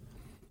 9,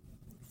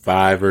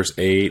 5 versus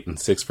 8, and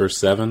 6 versus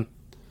 7.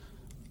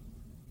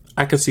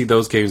 I could see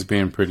those games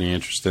being pretty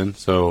interesting.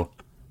 So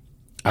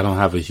I don't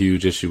have a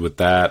huge issue with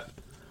that.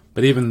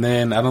 But even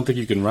then, I don't think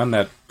you can run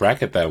that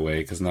bracket that way,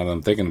 because now that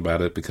I'm thinking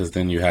about it, because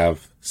then you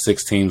have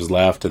 6 teams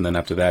left, and then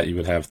after that you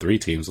would have 3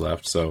 teams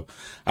left. So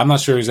I'm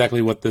not sure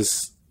exactly what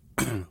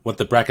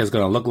the bracket is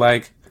going to look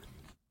like.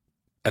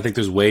 I think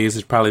there's ways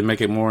to probably make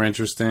it more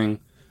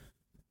interesting.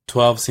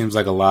 12 seems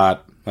like a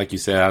lot. Like you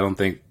said, I don't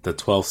think the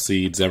 12th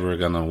seed's ever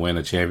going to win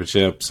a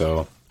championship.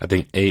 So I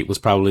think 8 was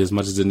probably as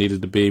much as it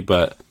needed to be.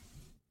 But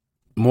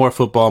more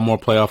football, more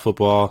playoff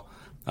football,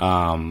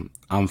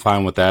 I'm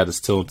fine with that. It's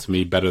still, to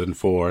me, better than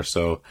 4,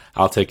 so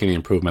I'll take any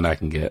improvement I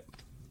can get.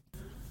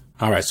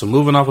 All right, so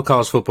moving off of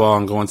college football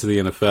and going to the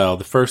NFL,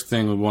 the first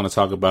thing we want to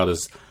talk about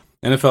is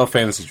NFL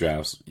fantasy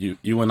drafts.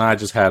 You and I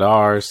just had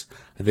ours.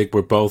 I think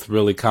we're both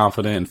really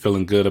confident and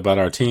feeling good about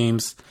our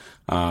teams.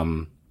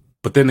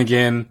 But then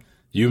again,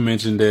 you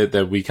mentioned it,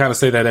 that we kind of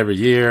say that every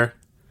year.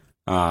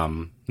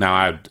 Now,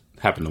 I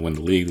happened to win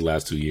the league the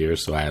last 2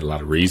 years, so I had a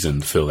lot of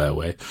reason to feel that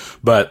way.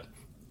 But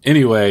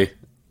anyway,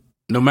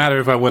 no matter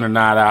if I win or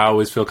not, I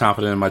always feel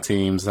confident in my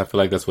teams. I feel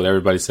like that's what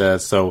everybody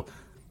says. So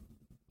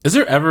is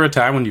there ever a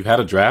time when you've had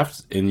a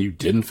draft and you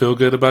didn't feel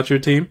good about your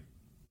team?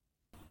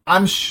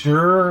 I'm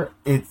sure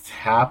it's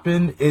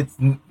happened.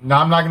 I'm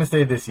not going to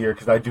say this year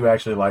because I do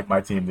actually like my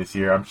team this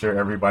year. I'm sure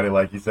everybody,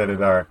 like you said,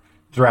 in our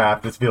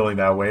draft is feeling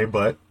that way,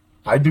 but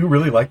I do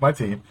really like my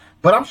team.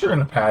 But I'm sure in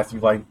the past,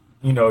 you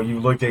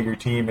looked at your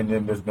team and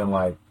then there's been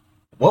like,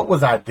 what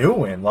was I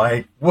doing?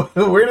 Like,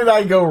 where did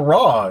I go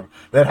wrong?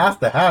 That has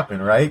to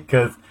happen, right?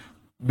 Because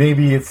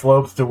maybe it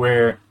slopes to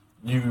where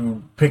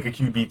you pick a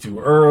QB too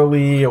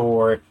early,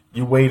 or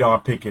you wait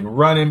on picking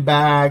running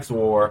backs,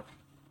 or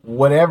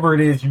whatever it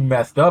is you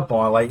messed up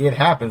on. Like, it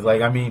happens.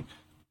 Like, I mean,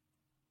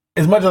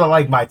 as much as I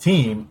like my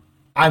team,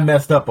 I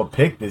messed up a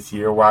pick this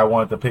year where I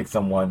wanted to pick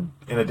someone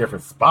in a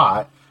different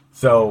spot.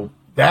 So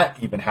that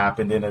even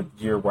happened in a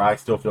year where I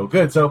still feel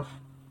good. So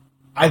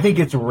I think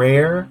it's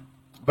rare,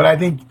 but I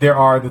think there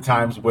are the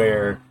times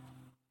where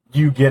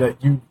you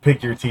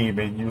pick your team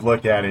and you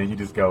look at it and you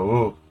just go,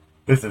 ooh,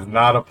 this is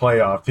not a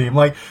playoff team.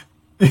 Like,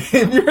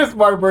 if you're a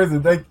smart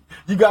person,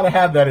 you got to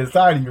have that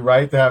inside of you,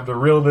 right? To have the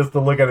realness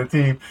to look at a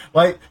team.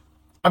 Like,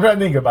 I'm trying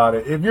to think about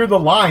it. If you're the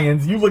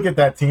Lions, you look at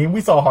that team.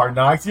 We saw Hard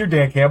Knocks. You're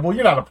Dan Campbell.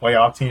 You're not a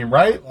playoff team,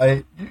 right?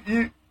 Like,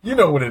 you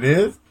know what it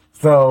is.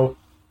 So,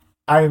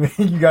 I mean,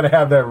 you got to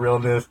have that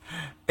realness.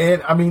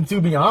 And, I mean, to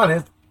be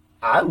honest,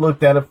 I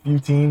looked at a few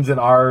teams in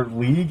our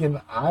league, and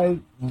I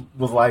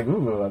was like,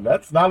 ooh,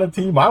 that's not a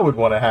team I would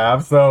want to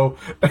have. So,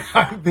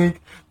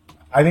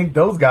 I think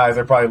those guys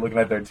are probably looking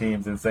at their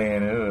teams and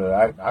saying,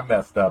 I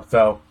messed up.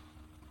 So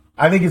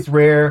I think it's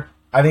rare.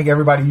 I think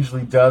everybody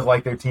usually does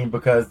like their team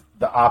because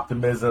the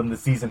optimism, the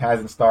season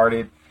hasn't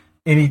started.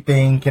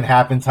 Anything can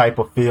happen type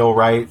of feel,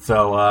 right?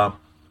 So,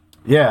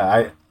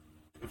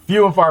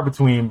 few and far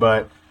between,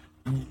 but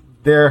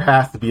there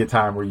has to be a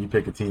time where you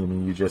pick a team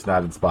and you're just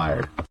not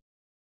inspired.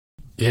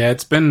 Yeah,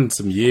 it's been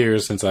some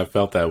years since I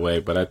felt that way,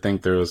 but I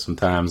think there was some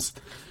times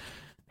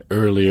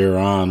earlier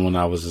on when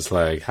I was just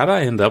like, how did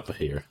I end up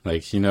here?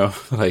 Like,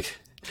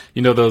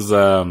 those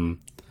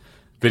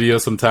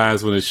videos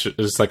sometimes when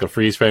it's like a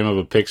freeze frame of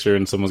a picture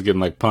and someone's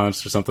getting like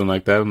punched or something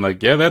like that. I'm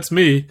like, yeah, that's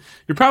me.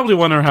 You're probably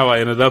wondering how I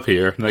ended up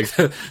here. Like,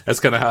 that's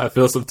kind of how I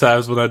feel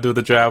sometimes when I do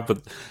the draft.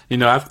 But,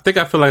 I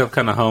feel like I've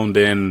kind of honed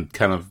in,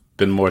 kind of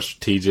been more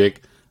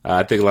strategic.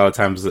 I think a lot of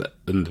times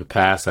in the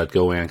past I'd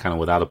go in kind of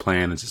without a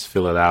plan and just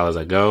fill it out as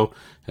I go.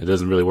 It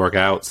doesn't really work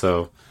out.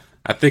 So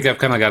I think I've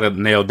kind of got it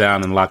nailed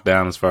down and locked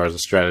down as far as a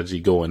strategy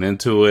going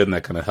into it, and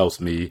that kind of helps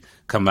me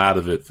come out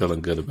of it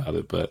feeling good about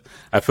it. But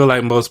I feel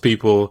like most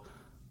people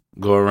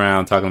go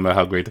around talking about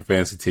how great the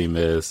fantasy team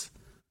is,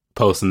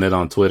 posting it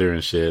on Twitter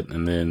and shit,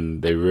 and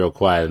then they're real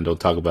quiet and don't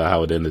talk about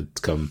how it ended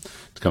come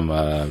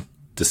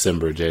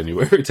December,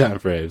 January time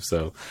frame.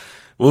 So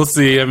we'll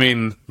see. I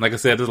mean, like I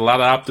said, there's a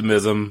lot of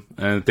optimism,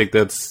 and I think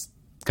that's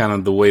kind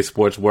of the way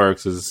sports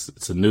works. Is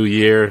it's a new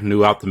year,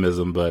 new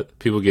optimism, but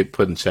people get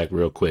put in check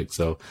real quick.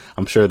 So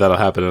I'm sure that'll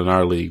happen in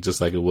our league, just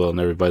like it will in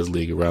everybody's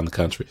league around the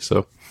country.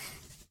 So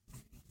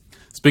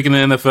speaking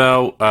of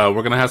NFL,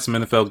 we're going to have some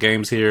NFL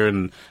games here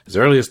in as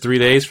early as 3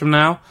 days from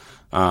now.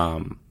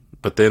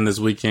 But then this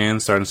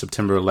weekend, starting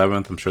September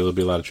 11th, I'm sure there'll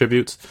be a lot of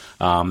tributes.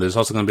 There's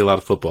also going to be a lot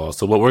of football.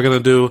 So what we're going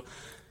to do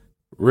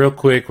real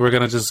quick, we're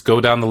going to just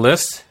go down the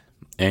list,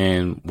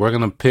 and we're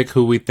going to pick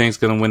who we think is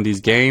going to win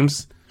these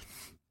games.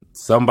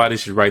 Somebody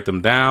should write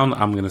them down.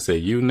 I'm going to say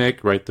you,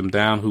 Nick, write them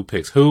down, who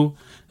picks who,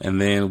 and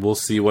then we'll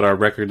see what our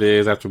record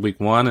is after week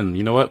 1. And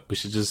you know what? We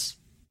should just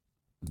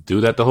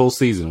do that the whole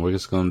season. We're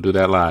just going to do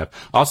that live.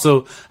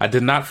 Also, I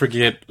did not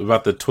forget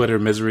about the Twitter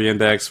Misery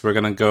Index. We're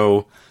going to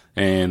go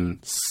and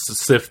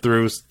sift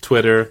through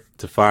Twitter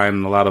to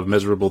find a lot of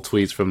miserable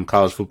tweets from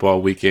college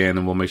football weekend,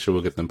 and we'll make sure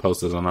we'll get them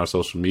posted on our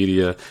social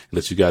media and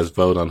let you guys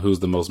vote on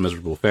who's the most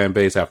miserable fan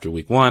base after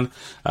week 1.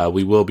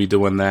 We will be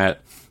doing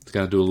that. It's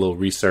going to do a little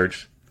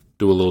research,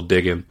 do a little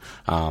digging.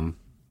 But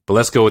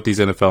let's go with these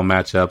NFL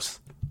matchups.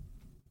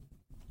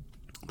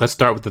 Let's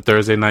start with the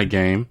Thursday night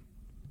game.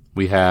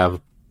 We have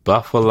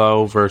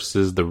Buffalo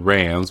versus the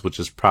Rams, which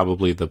is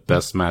probably the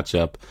best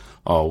matchup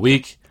all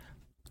week.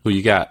 Who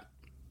you got?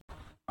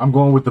 I'm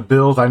going with the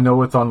Bills. I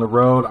know it's on the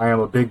road. I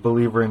am a big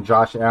believer in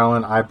Josh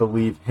Allen. I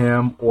believe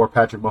him or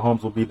Patrick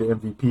Mahomes will be the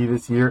MVP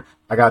this year.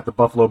 I got the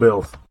Buffalo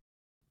Bills.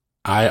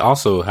 I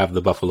also have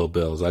the Buffalo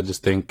Bills. I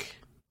just think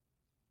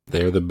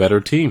they're the better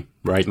team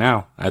right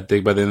now. I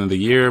think by the end of the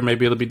year,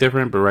 maybe it'll be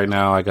different, but right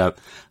now I got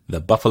the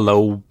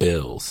Buffalo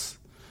Bills.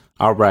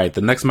 All right,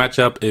 the next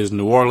matchup is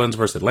New Orleans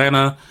versus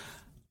Atlanta.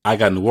 I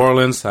got New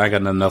Orleans. I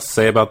got nothing else to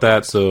say about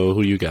that, so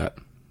who you got?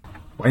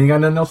 Why you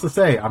got nothing else to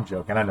say? I'm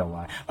joking. I know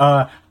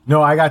why.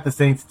 No, I got the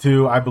Saints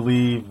too. I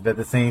believe that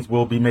the Saints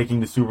will be making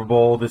the Super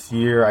Bowl this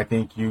year. I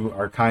think you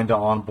are kind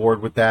of on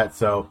board with that.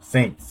 So,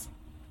 Saints.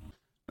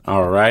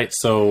 All right.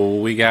 So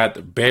we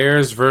got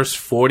Bears versus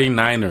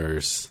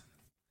 49ers.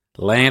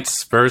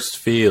 Lance versus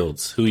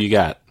Fields. Who you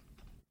got?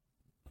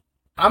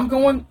 I'm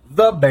going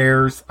the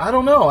Bears. I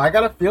don't know. I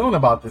got a feeling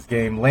about this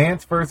game.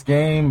 Lance first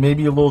game,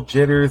 maybe a little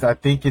jitters. I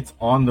think it's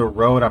on the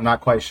road. I'm not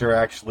quite sure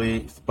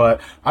actually,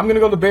 but I'm going to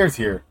go the Bears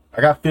here.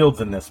 I got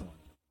Fields in this one.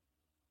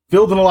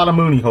 Fields and a lot of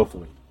Mooney,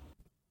 hopefully.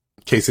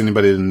 In case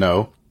anybody didn't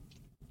know,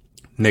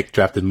 Nick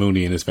drafted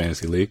Mooney in his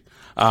fantasy league.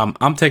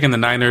 I'm taking the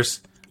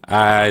Niners.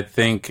 I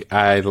think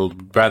I'd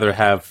rather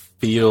have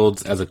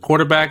Fields as a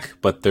quarterback,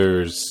 but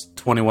there's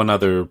 21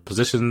 other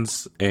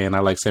positions, and I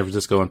like San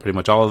Francisco in pretty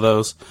much all of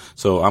those.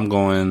 So I'm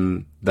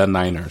going the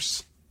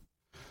Niners.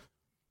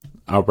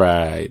 All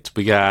right.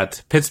 We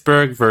got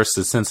Pittsburgh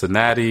versus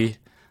Cincinnati.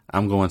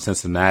 I'm going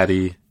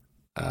Cincinnati.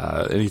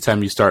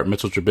 Anytime you start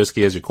Mitchell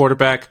Trubisky as your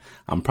quarterback,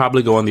 I'm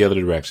probably going the other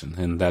direction,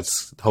 and that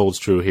holds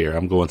true here.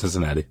 I'm going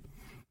Cincinnati.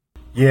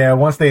 Yeah,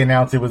 once they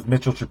announced it was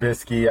Mitchell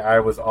Trubisky, I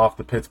was off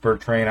the Pittsburgh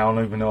train. I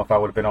don't even know if I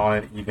would have been on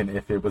it, even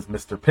if it was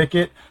Mr.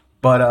 Pickett.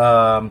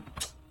 But,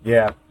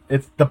 yeah,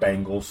 it's the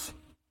Bengals.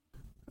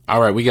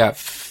 All right, we got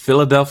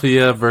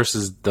Philadelphia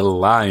versus the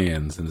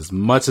Lions. And as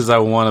much as I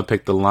want to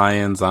pick the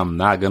Lions, I'm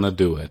not going to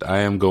do it. I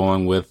am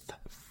going with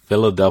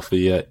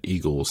Philadelphia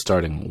Eagles,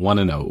 starting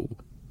 1-0.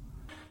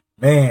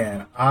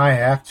 Man, I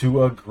have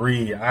to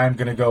agree. I'm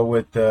going to go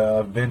with the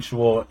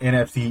eventual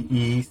NFC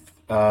East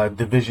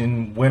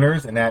division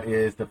winners, and that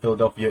is the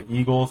Philadelphia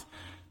Eagles.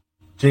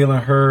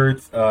 Jalen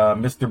Hurts,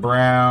 Mr.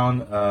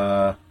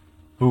 Brown,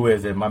 who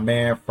is it? My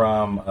man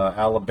from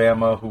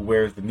Alabama who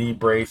wears the knee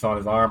brace on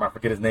his arm. I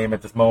forget his name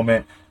at this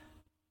moment.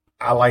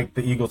 I like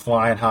the Eagles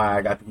flying high.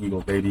 I got the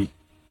Eagles, baby.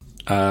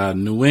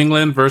 New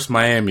England versus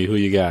Miami. Who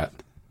you got?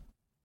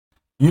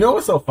 You know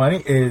what's so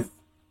funny is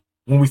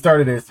when we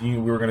started this, we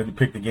were going to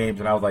pick the games,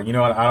 and I was like, you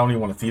know what? I don't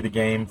even want to see the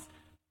games.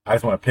 I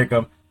just want to pick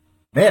them.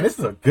 Man, this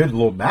is a good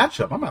little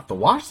matchup. I'm going to have to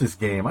watch this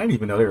game. I didn't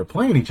even know they were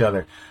playing each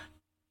other.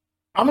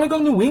 I'm going to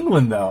go New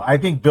England, though. I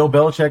think Bill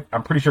Belichick,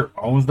 I'm pretty sure,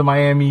 owns the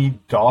Miami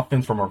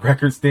Dolphins from a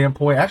record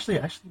standpoint. Actually,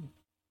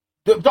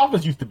 the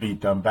Dolphins used to beat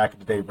them back in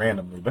the day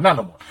randomly, but not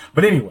no more.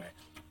 But anyway,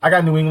 I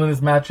got New England in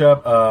this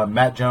matchup.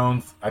 Matt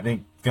Jones, I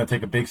think, is going to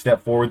take a big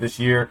step forward this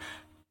year.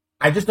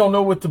 I just don't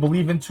know what to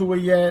believe in Tua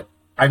yet.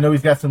 I know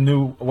he's got some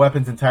new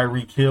weapons in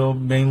Tyreek Hill,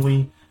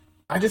 mainly.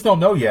 I just don't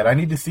know yet. I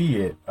need to see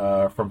it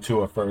from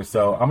Tua first.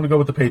 So I'm going to go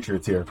with the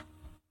Patriots here.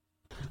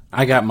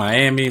 I got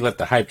Miami. Let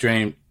the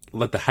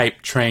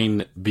hype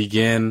train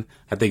begin.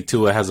 I think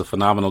Tua has a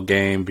phenomenal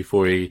game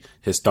before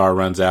his star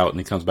runs out and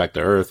he comes back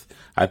to earth.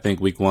 I think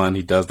week 1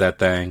 he does that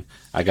thing.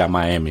 I got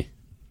Miami.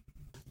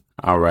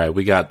 All right,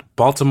 we got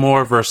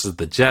Baltimore versus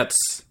the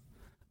Jets.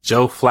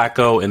 Joe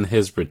Flacco in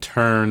his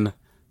return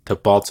to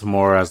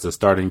Baltimore as the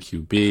starting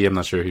QB. I'm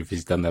not sure if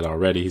he's done that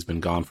already. He's been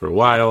gone for a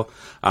while.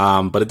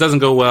 But it doesn't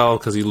go well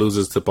because he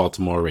loses to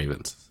Baltimore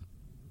Ravens.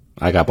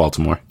 I got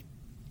Baltimore.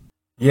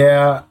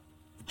 Yeah,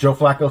 Joe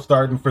Flacco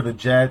starting for the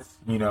Jets.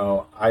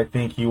 I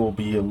think he will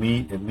be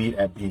elite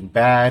at being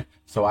bad.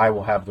 So I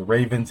will have the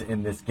Ravens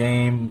in this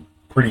game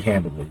pretty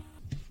handily.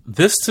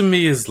 This to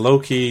me is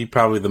low-key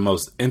probably the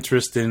most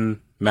interesting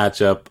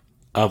matchup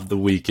of the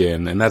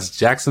weekend, and that's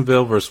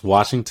Jacksonville versus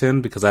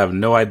Washington, because I have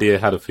no idea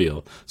how to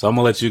feel. So I'm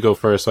going to let you go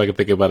first so I can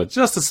think about it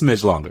just a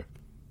smidge longer.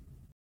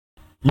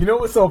 You know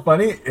what's so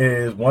funny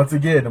is, once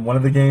again, in one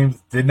of the games,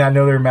 did not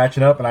know they were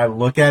matching up, and I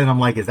look at it and I'm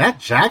like, is that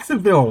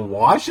Jacksonville and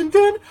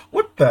Washington?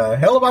 What the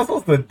hell am I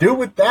supposed to do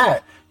with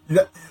that?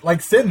 Like,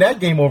 send that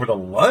game over to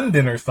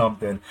London or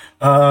something.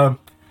 I'm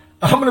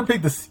going to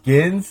pick the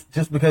Skins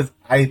just because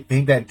I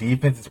think that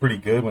defense is pretty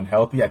good when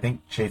healthy. I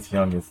think Chase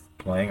Young is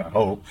playing, I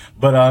hope.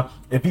 But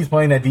if he's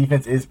playing, that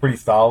defense is pretty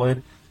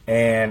solid.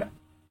 And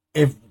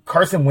if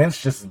Carson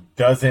Wentz just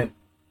doesn't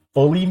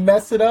fully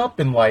mess it up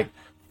and,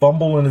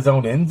 fumble in his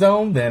own end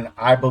zone, then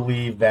I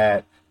believe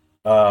that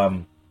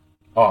oh,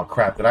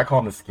 crap. Did I call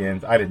them the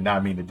Skins? I did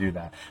not mean to do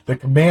that. The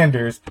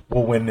Commanders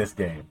will win this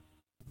game.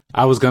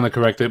 I was going to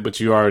correct it,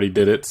 but you already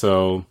did it.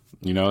 So,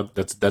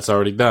 that's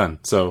already done.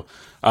 So,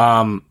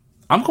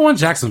 I'm going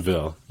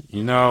Jacksonville.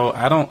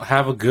 I don't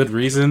have a good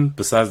reason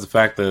besides the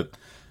fact that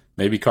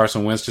maybe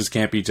Carson Wentz just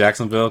can't beat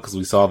Jacksonville because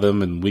we saw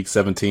them in Week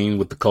 17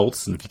 with the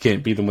Colts. And if you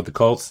can't beat them with the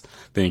Colts,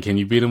 then can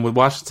you beat them with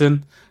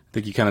Washington? I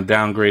think you kind of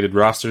downgraded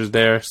rosters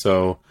there.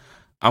 So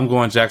I'm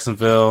going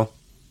Jacksonville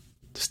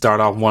to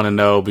start off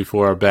 1-0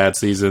 before a bad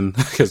season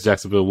because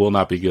Jacksonville will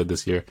not be good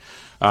this year.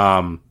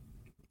 I'm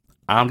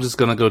just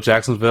going to go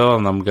Jacksonville,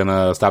 and I'm going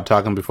to stop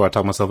talking before I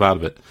talk myself out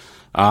of it.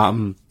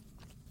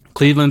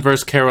 Cleveland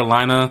versus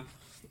Carolina,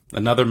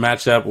 another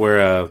matchup where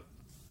a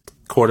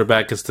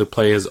quarterback gets to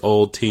play his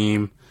old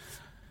team.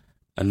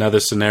 Another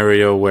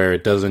scenario where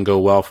it doesn't go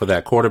well for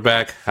that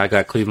quarterback. I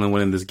got Cleveland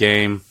winning this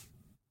game.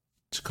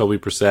 Jacoby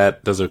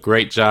Brissett does a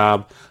great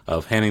job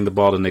of handing the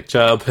ball to Nick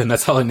Chubb, and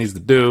that's all he needs to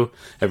do.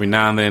 Every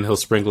now and then he'll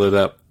sprinkle it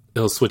up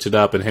he'll switch it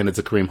up and hand it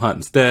to Kareem Hunt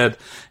instead,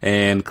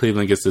 and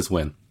Cleveland gets this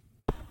win.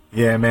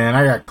 Yeah, man,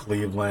 I got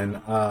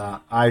Cleveland.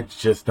 I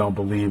just don't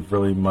believe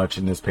really much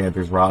in this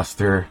Panthers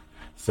roster.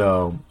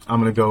 So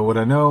I'm going to go with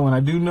what I know, and I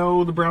do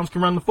know the Browns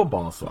can run the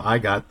football, so I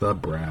got the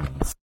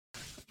Browns.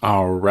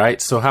 All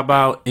right, so how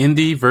about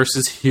Indy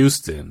versus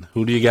Houston?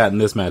 Who do you got in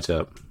this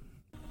matchup?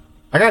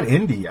 I got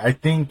Indy. I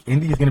think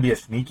Indy is going to be a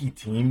sneaky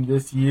team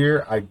this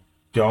year. I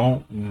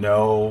don't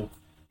know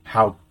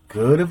how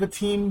good of a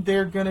team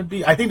they're going to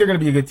be. I think they're going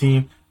to be a good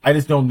team. I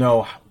just don't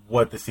know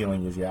what the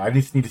ceiling is yet. I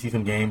just need to see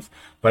some games,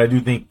 but I do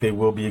think they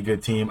will be a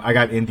good team. I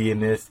got Indy in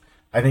this.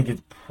 I think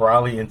it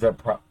probably ends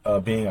up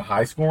being a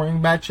high-scoring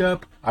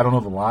matchup. I don't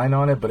know the line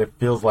on it, but it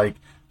feels like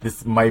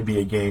this might be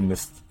a game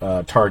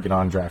to target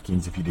on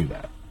DraftKings if you do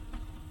that.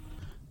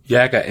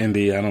 Yeah, I got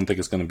Indy. I don't think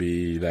it's going to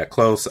be that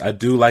close. I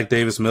do like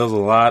Davis Mills a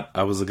lot.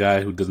 I was a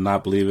guy who did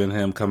not believe in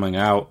him coming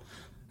out.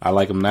 I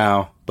like him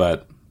now,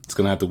 but it's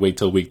going to have to wait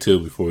till week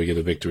 2 before we get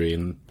a victory,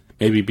 and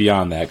maybe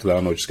beyond that, because I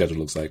don't know what your schedule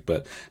looks like.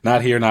 But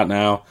not here, not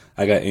now.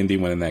 I got Indy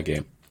winning that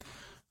game.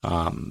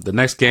 The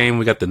next game,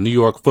 we got the New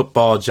York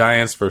Football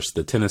Giants versus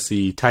the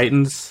Tennessee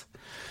Titans.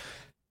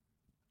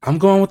 I'm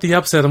going with the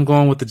upset. I'm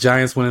going with the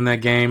Giants winning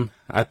that game.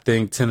 I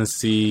think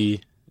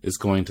Tennessee is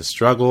going to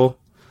struggle.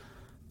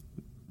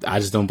 I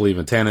just don't believe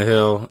in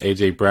Tannehill.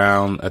 A.J.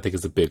 Brown, I think,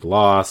 is a big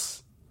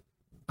loss.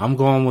 I'm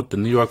going with the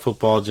New York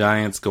Football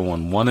Giants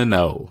going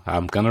 1-0.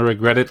 I'm going to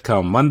regret it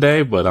come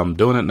Monday, but I'm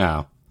doing it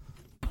now.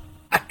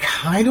 I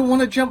kind of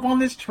want to jump on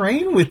this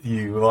train with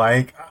you.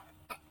 Like,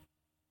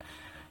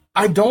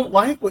 I don't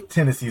like what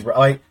Tennessee's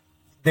like.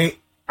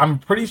 I'm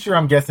pretty sure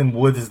I'm guessing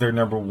Woods is their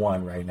number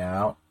 1 right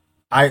now.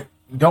 I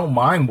don't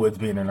mind Woods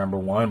being their number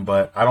 1,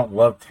 but I don't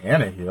love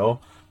Tannehill.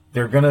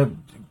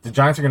 The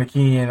Giants are gonna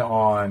key in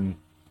on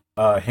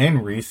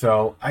Henry,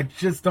 so I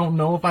just don't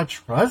know if I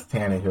trust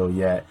Tannehill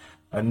yet.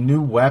 A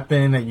new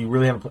weapon that you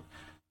really haven't.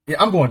 Yeah,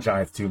 I'm going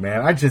Giants too,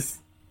 man. I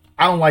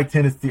don't like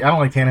Tennessee. I don't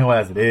like Tannehill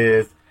as it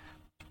is.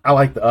 I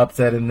like the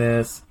upset in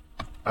this.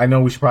 I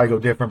know we should probably go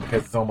different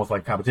because it's almost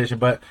like competition,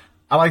 but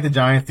I like the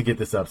Giants to get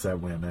this upset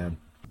win, man.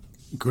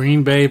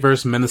 Green Bay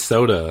versus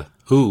Minnesota.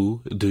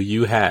 Who do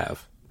you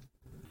have?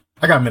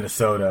 I got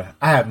Minnesota.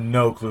 I have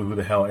no clue who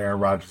the hell Aaron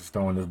Rodgers is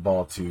throwing this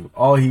ball to.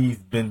 All he's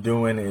been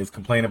doing is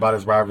complaining about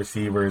his wide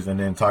receivers and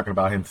then talking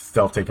about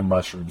himself taking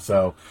mushrooms.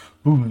 So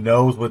who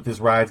knows what this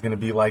ride's going to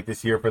be like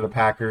this year for the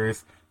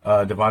Packers.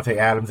 Devontae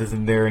Adams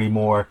isn't there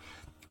anymore.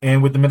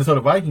 And with the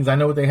Minnesota Vikings, I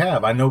know what they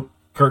have. I know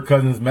Kirk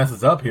Cousins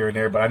messes up here and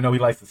there, but I know he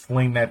likes to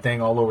sling that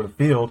thing all over the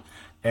field.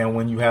 And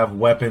when you have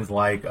weapons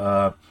like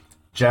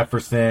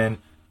Jefferson,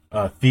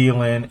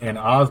 Thielen, and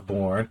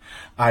Osborne,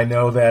 I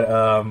know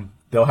that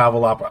they'll have a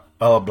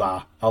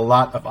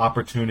lot of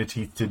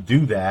opportunities to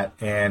do that,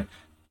 and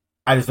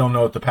I just don't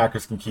know if the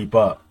Packers can keep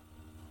up.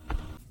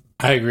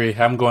 I agree.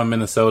 I'm going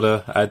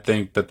Minnesota. I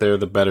think that they're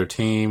the better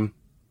team.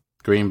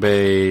 Green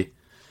Bay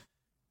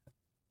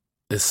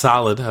is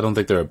solid. I don't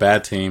think they're a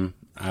bad team.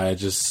 I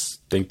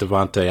just think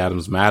Devontae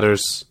Adams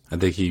matters. I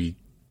think he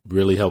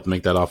really helped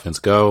make that offense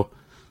go.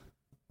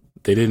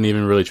 They didn't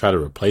even really try to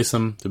replace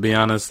him, to be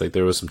honest. Like,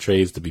 there was some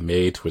trades to be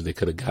made where they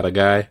could have got a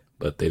guy,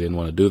 but they didn't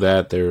want to do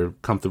that. They're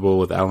comfortable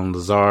with Allen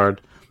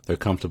Lazard. They're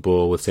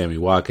comfortable with Sammy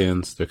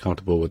Watkins. They're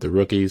comfortable with the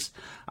rookies.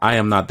 I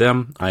am not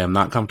them. I am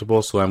not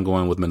comfortable, so I'm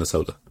going with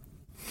Minnesota.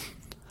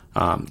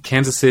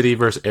 Kansas City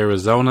versus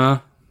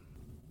Arizona.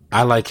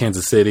 I like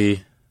Kansas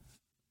City.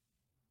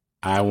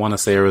 I want to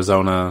say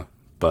Arizona,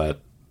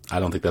 but I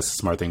don't think that's a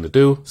smart thing to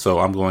do, so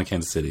I'm going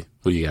Kansas City.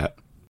 Who you got?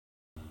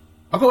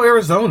 I'll go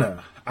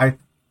Arizona. I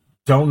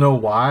don't know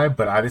why,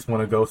 but I just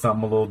want to go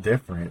something a little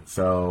different.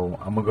 So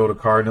I'm going to go to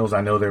Cardinals.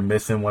 I know they're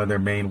missing one of their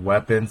main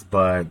weapons,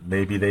 but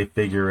maybe they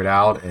figure it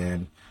out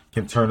and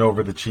can turn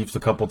over the Chiefs a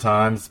couple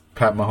times.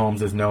 Pat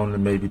Mahomes is known to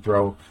maybe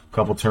throw a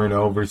couple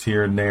turnovers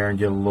here and there and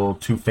get a little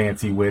too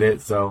fancy with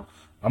it. So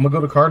I'm going to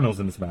go to Cardinals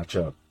in this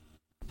matchup.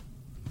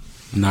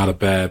 Not a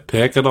bad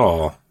pick at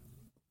all.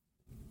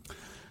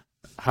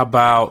 How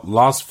about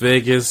Las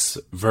Vegas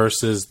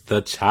versus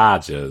the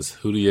Chargers?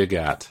 Who do you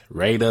got?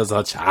 Raiders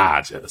or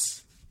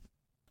Chargers?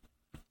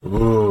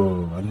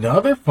 Ooh,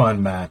 another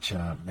fun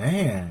matchup,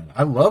 man.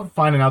 I love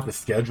finding out the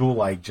schedule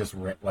like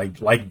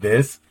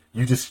this.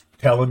 You just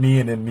telling me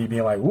and then me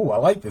being like, ooh, I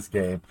like this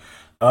game.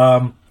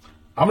 I'm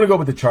gonna go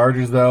with the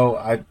Chargers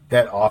though.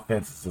 That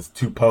offense is just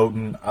too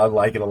potent. I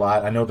like it a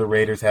lot. I know the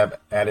Raiders have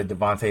added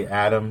Devontae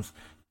Adams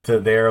to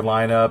their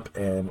lineup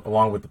and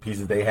along with the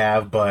pieces they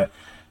have, but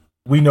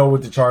we know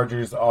what the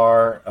Chargers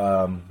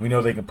are. We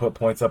know they can put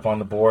points up on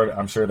the board.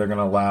 I'm sure they're going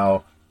to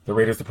allow the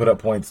Raiders to put up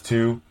points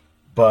too.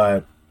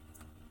 But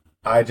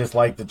I just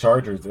like the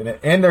Chargers.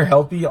 And they're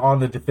healthy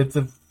on the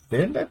defensive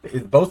end.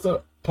 Is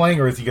Bosa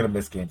playing, or is he going to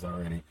miss games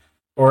already?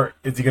 Or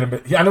is he going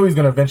to miss? I know he's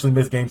going to eventually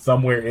miss games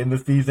somewhere in the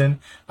season.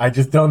 I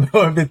just don't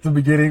know if it's the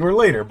beginning or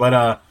later.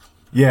 But,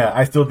 yeah,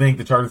 I still think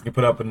the Chargers can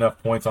put up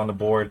enough points on the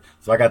board.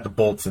 So I got the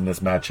Bolts in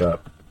this matchup.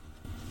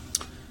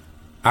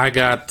 I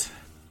got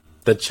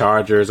the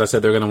Chargers. I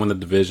said they're going to win the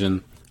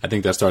division. I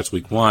think that starts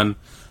week 1.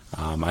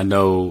 I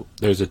know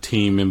there's a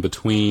team in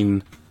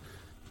between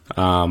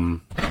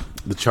The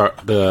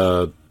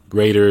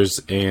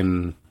Raiders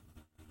and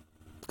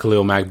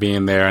Khalil Mack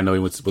being there. I know he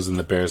was in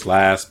the Bears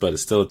last, but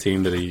it's still a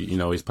team that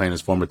he's playing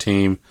his former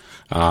team.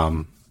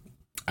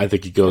 I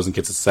think he goes and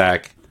gets a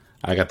sack.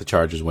 I got the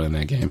Chargers winning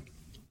that game.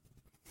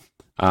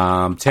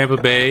 Tampa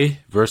Bay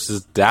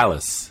versus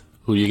Dallas.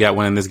 Who you got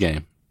winning this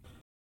game?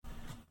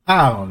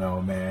 I don't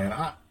know, man.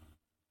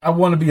 I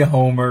want to be a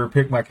homer,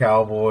 pick my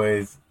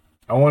Cowboys.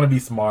 I want to be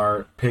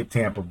smart, pick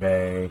Tampa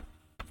Bay.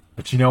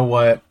 But you know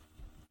what?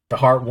 The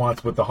heart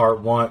wants what the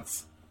heart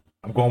wants.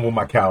 I'm going with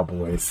my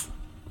Cowboys.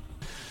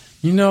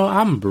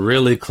 I'm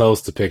really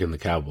close to picking the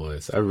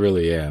Cowboys. I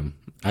really am.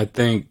 I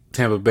think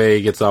Tampa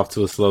Bay gets off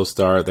to a slow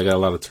start. They got a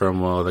lot of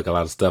turmoil. They got a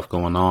lot of stuff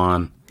going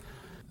on.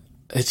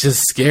 It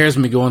just scares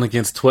me going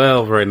against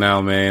 12 right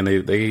now, man.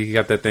 They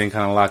got that thing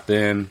kind of locked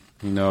in.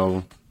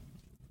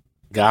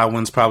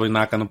 Godwin's probably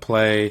not going to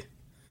play.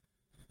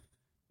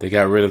 They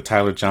got rid of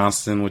Tyler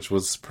Johnson, which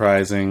was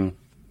surprising.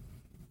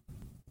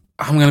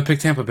 I'm going to pick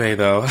Tampa Bay,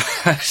 though.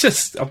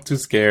 I'm too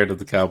scared of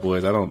the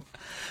Cowboys.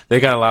 They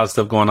got a lot of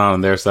stuff going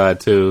on their side,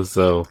 too.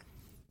 So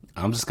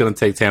I'm just going to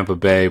take Tampa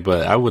Bay,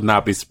 but I would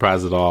not be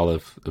surprised at all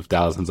if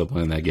Dallas ends up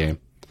winning that game.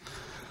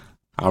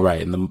 All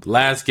right, in the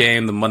last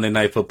game, the Monday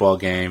Night Football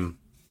game,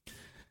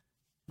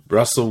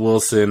 Russell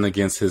Wilson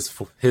against his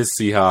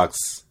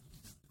Seahawks,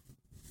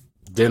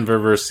 Denver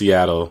versus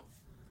Seattle.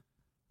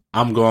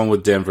 I'm going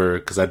with Denver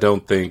because I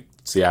don't think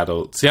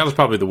Seattle's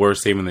probably the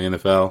worst team in the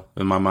NFL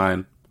in my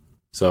mind.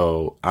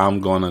 So I'm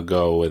going to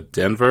go with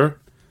Denver.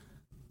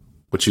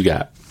 What you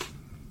got?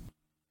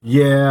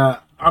 Yeah,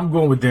 I'm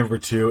going with Denver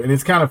too. And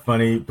it's kind of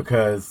funny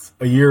because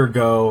a year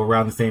ago,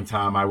 around the same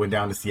time, I went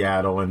down to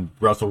Seattle and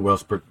Russell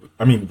Wilson,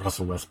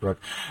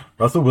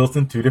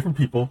 two different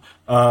people,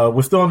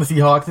 was still on the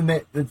Seahawks. And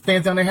the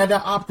fans down there had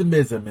that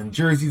optimism and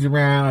jerseys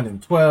around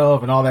and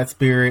 12 and all that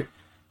spirit.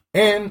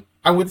 And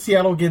I went to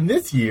Seattle again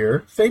this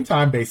year, same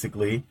time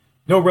basically.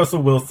 No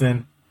Russell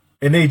Wilson.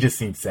 And they just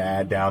seem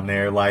sad down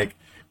there. Like,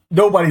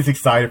 nobody's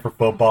excited for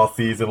football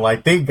season.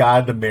 Like, thank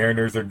God the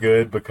Mariners are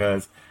good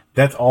because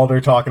that's all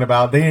they're talking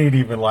about. They ain't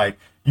even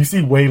you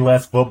see way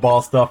less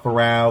football stuff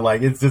around.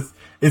 Like, it's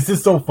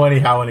just so funny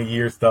how in a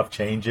year stuff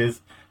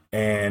changes.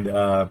 And,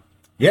 I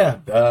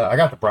got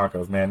the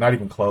Broncos, man. Not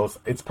even close.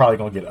 It's probably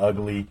going to get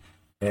ugly.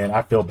 And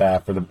I feel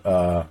bad for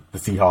the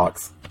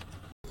Seahawks.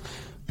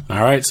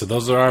 All right, so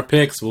those are our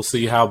picks. We'll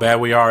see how bad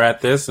we are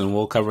at this, and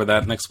we'll cover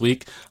that next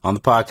week on the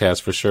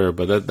podcast for sure.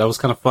 But that was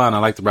kind of fun. I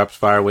like the rapid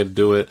fire way to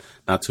do it.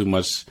 Not too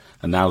much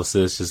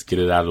analysis, just get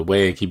it out of the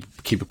way and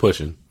keep it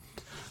pushing.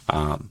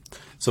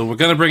 So we're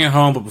going to bring it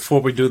home, but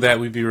before we do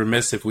that, we'd be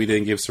remiss if we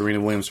didn't give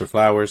Serena Williams her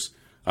flowers.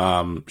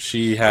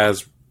 She's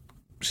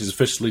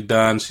officially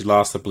done. She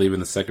lost, I believe, in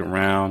the second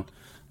round.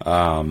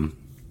 And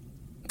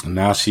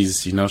now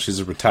she's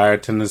a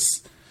retired tennis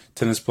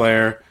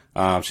player.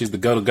 She's the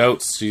GOAT of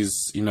GOATs.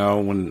 She's,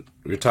 when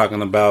you're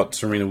talking about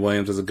Serena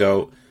Williams as a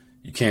GOAT,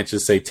 you can't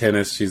just say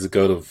tennis. She's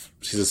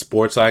a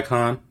sports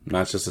icon,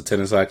 not just a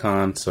tennis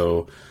icon.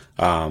 So,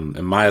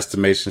 in my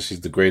estimation,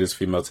 she's the greatest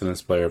female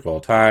tennis player of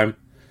all time.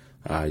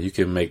 You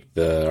can make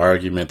the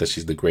argument that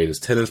she's the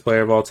greatest tennis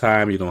player of all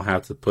time. You don't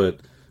have to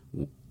put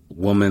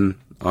woman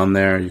on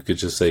there. You could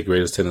just say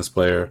greatest tennis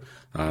player.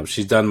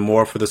 She's done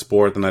more for the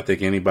sport than I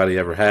think anybody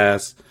ever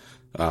has.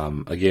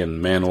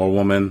 Again, man or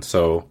woman.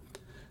 So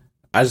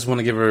I just want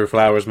to give her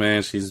flowers,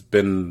 man. She's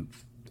been,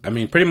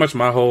 pretty much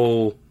my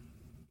whole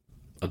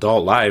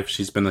adult life,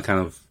 she's been the kind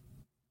of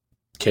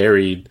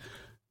carried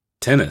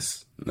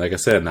tennis. Like I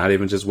said, not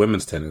even just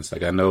women's tennis.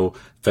 Like, I know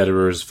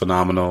Federer is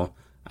phenomenal.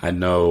 I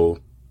know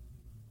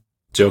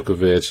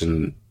Djokovic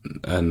and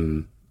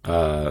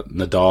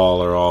Nadal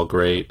are all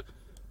great.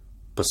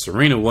 But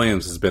Serena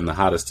Williams has been the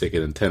hottest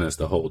ticket in tennis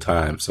the whole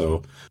time.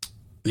 So,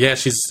 yeah,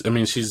 she's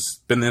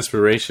been the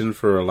inspiration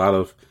for a lot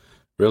of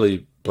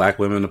really black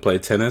women to play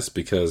tennis,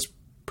 because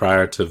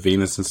prior to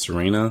Venus and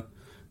Serena,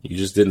 you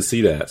just didn't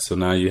see that. So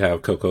now you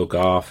have Coco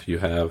Gauff, you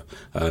have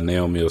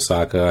Naomi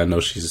Osaka. I know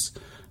she's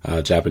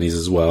Japanese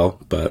as well,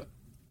 but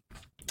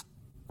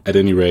at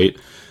any rate,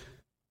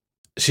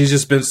 she's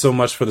just been so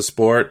much for the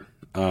sport.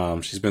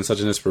 She's been such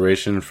an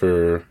inspiration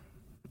for,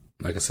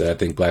 like I said, I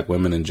think black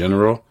women in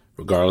general,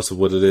 regardless of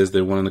what it is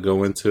they're wanting to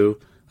go into.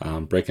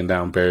 Breaking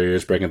down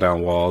barriers, breaking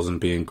down walls, and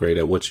being great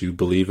at what you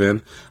believe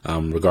in.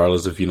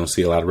 Regardless if you don't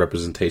see a lot of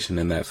representation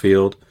in that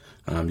field,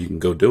 you can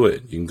go do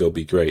it. You can go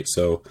be great.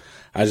 So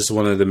I just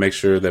wanted to make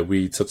sure that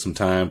we took some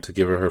time to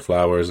give her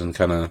flowers and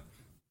kind of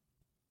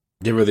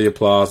give her the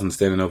applause and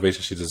standing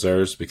ovation she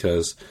deserves,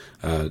 because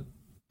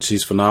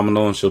she's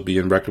phenomenal, and she'll be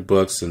in record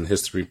books and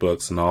history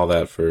books and all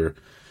that for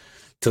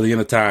till the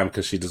end of time,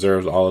 because she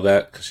deserves all of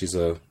that, because she's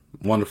a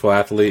wonderful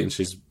athlete and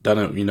she's done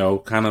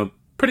it, kind of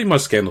pretty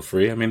much scandal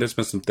free. There's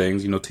been some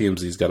things,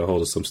 TMZ's got a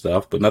hold of some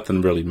stuff, but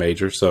nothing really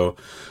major. So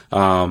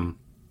I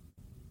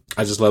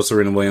just love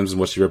Serena Williams and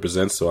what she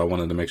represents. So I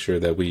wanted to make sure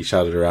that we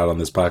shouted her out on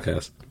this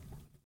podcast.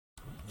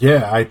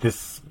 Yeah, I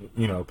just,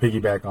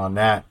 piggyback on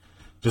that.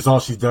 Just all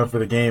she's done for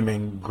the game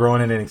and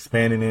growing it and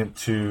expanding it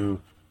to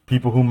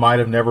people who might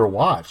have never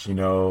watched,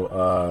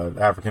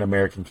 African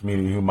American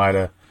community who might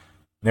have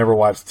never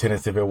watched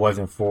tennis if it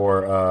wasn't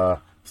for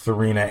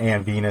Serena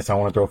and Venus. I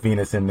want to throw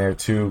Venus in there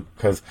too,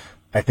 because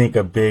I think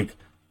a big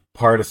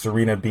part of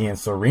Serena being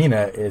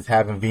Serena is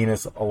having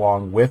Venus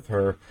along with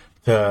her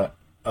to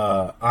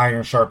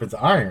iron sharpens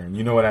iron.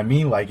 You know what I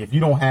mean? Like, if you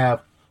don't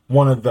have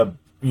one of the,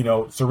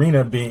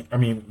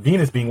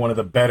 Venus being one of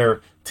the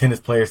better tennis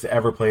players to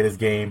ever play this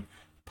game,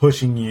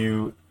 pushing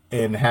you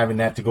and having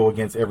that to go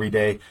against every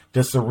day,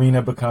 does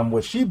Serena become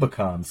what she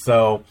becomes?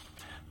 So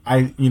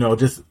I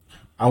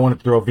want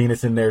to throw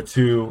Venus in there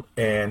too,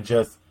 and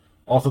just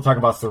also talk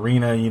about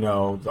Serena,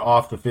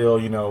 off the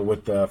field,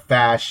 with the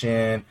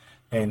fashion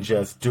and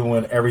just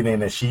doing everything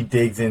that she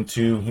digs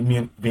into,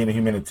 being a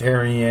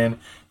humanitarian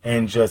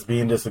and just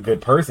being just a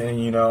good person,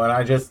 and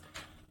I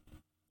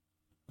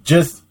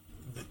just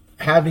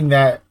having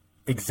that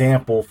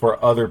example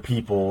for other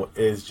people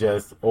is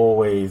just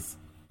always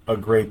a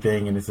great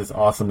thing, and it's just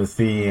awesome to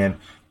see. And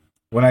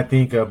when I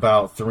think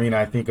about Serena,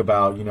 I think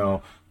about,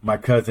 my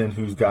cousin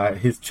who's got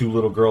his 2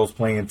 little girls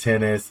playing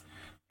tennis,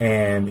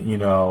 and,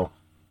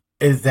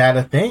 is that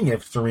a thing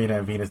if Serena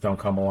and Venus don't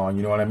come along?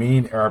 You know what I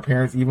mean? Are our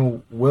parents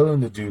even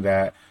willing to do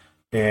that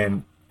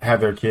and have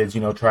their kids,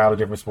 try out a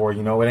different sport?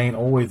 It ain't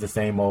always the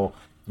same old,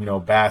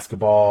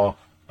 basketball,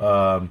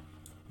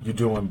 you're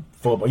doing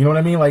football. You know what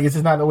I mean? Like, it's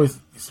just not always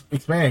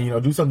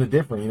expand, do something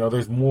different.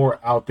 There's more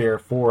out there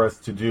for us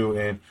to do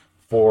and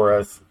for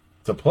us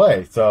to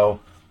play.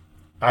 So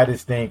I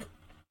just think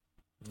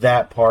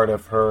that part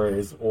of her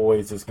is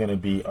always just going to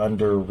be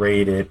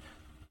underrated.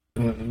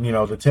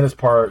 The tennis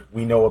part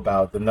we know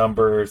about, the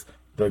numbers,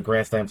 the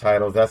Grand Slam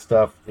titles, that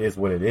stuff is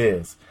what it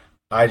is.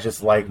 I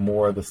just like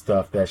more of the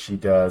stuff that she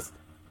does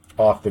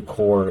off the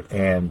court,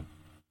 and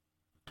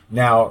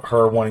now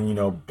her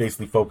wanting,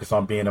 basically focus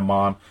on being a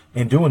mom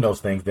and doing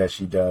those things that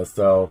she does.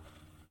 So,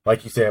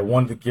 like you said, I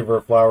wanted to give her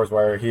flowers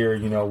while they're here.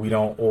 We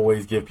don't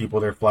always give people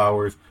their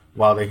flowers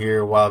while they're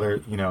here, while they're,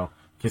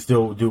 can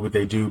still do what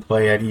they do,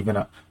 play at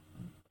even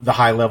the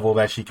high level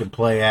that she can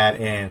play at,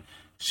 and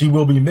she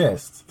will be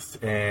missed.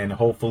 And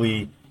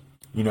hopefully,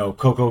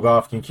 Coco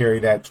Gauff can carry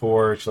that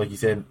torch. Like you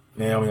said,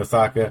 Naomi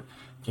Osaka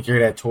can carry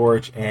that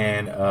torch,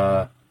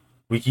 and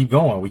we keep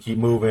going. We keep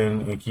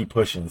moving and keep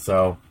pushing.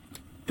 So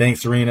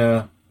thanks,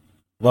 Serena.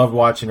 Loved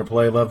watching her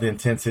play. Love the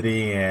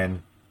intensity.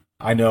 And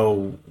I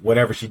know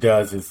whatever she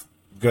does is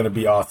going to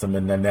be awesome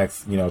in the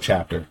next,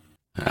 chapter.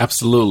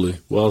 Absolutely.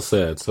 Well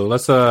said. So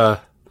let's go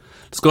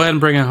ahead and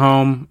bring it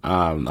home.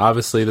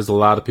 Obviously, there's a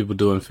lot of people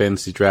doing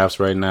fantasy drafts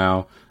right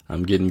now.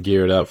 I'm getting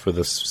geared up for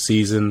this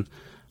season.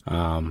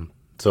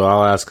 So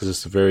I'll ask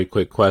just a very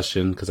quick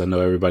question, because I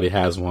know everybody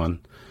has one.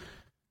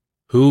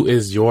 Who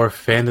is your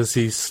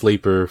fantasy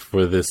sleeper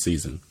for this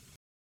season?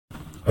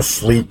 A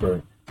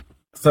sleeper.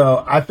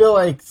 So I feel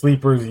like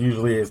sleepers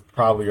usually is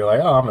probably you're like,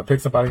 oh, I'm going to pick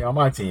somebody on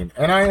my team.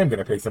 And I am going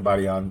to pick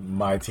somebody on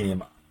my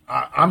team.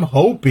 I'm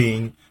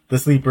hoping the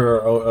sleeper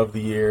of the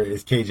year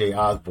is KJ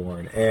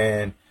Osborne.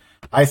 And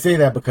I say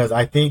that because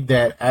I think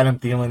that Adam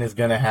Thielen is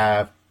going to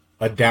have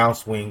a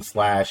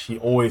downswing / he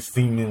always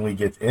seemingly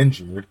gets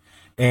injured.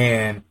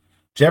 And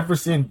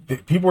Jefferson,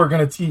 people are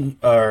going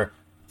to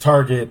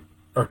target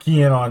or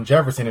key in on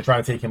Jefferson and try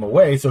to take him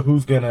away. So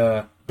who's going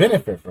to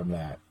benefit from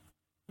that?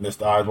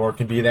 Mr. Osborne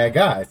can be that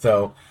guy.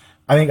 So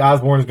I think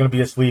Osborne is going to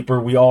be a sleeper.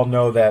 We all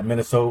know that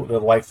Minnesota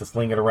likes to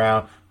sling it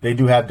around. They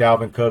do have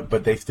Dalvin Cook,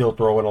 but they still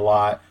throw it a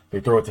lot.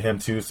 They throw it to him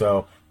too.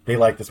 So they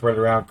like to spread it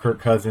around. Kirk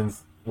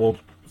Cousins will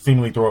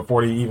seemingly throw it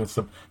 40, even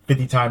some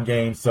 50-time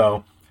games.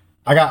 So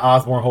I got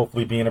Osborne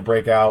hopefully being a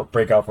breakout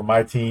for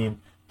my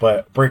team,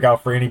 but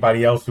breakout for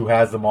anybody else who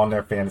has them on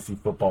their fantasy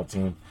football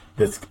team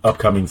this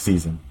upcoming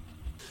season.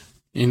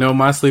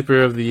 My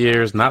sleeper of the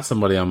year is not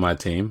somebody on my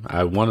team.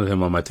 I wanted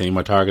him on my team.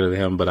 I targeted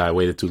him, but I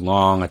waited too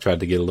long. I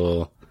tried to get a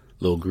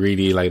little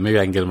greedy. Like, maybe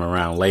I can get him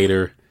around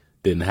later.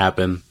 Didn't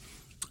happen.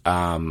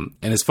 And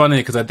it's funny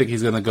because I think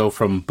he's going to go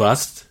from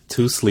bust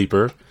to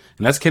sleeper,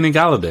 and that's Kenny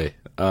Golladay.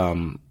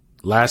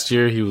 Last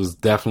year, he was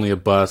definitely a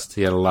bust.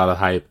 He had a lot of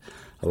hype,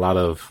 a lot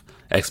of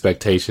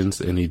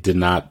expectations, and he did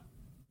not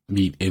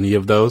meet any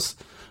of those.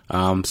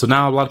 So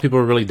now a lot of people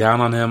are really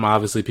down on him.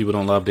 Obviously, people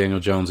don't love Daniel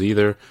Jones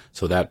either,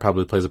 so that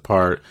probably plays a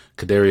part.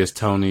 Kadarius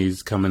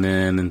Toney's coming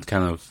in and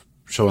kind of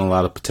showing a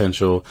lot of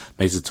potential,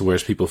 makes it to where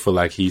people feel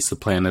like he's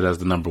supplanted as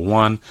the number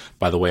one.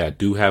 By the way, I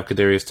do have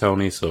Kadarius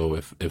Toney, so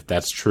if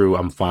that's true,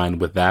 I'm fine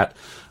with that.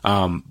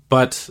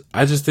 But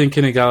I just think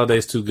Kenny Golladay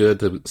is too good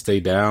to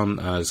stay down.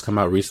 It's come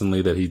out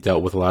recently that he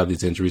dealt with a lot of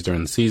these injuries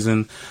during the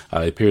season.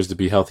 He appears to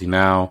be healthy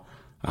now.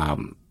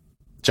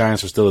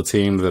 Giants are still a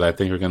team that I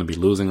think are going to be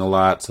losing a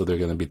lot, so they're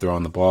going to be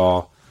throwing the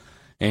ball.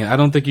 And I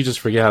don't think you just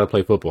forget how to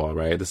play football,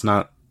 right? It's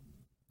not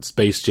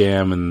Space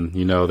Jam and,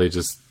 they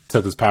just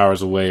took his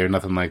powers away or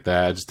nothing like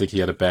that. I just think he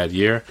had a bad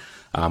year.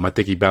 I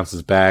think he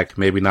bounces back,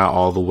 maybe not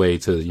all the way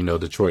to,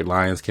 Detroit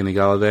Lions, Kenny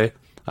Golladay.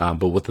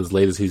 But with as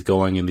late as he's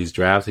going in these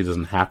drafts, he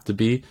doesn't have to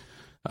be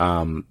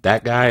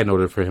that guy in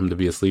order for him to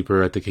be a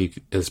sleeper. I think he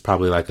is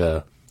probably like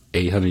a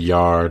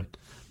 800-yard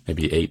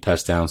maybe 8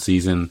 touchdown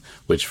season,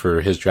 which for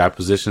his draft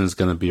position is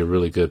going to be a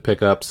really good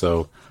pickup.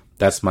 So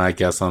that's my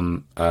guess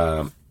on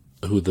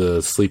who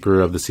the sleeper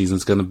of the season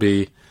is going to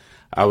be.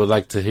 I would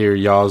like to hear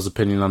y'all's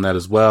opinion on that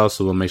as well,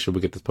 so we'll make sure we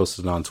get this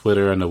posted on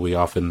Twitter. I know we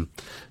often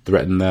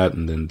threaten that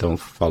and then don't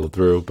follow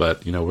through,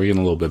 but, you know, we're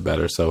getting a little bit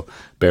better, so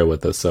bear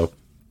with us. So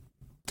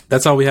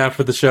that's all we have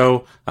for the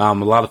show. A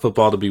lot of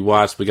football to be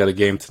watched. We got a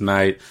game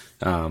tonight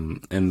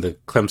in the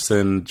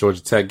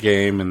Clemson-Georgia Tech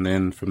game, and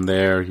then from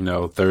there, you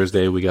know,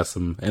 Thursday we got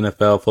some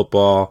NFL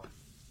football.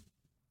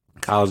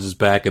 College is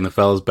back,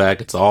 NFL is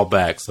back. It's all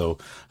back, so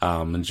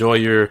enjoy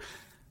your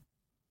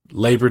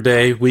Labor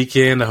Day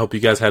weekend. I hope you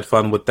guys had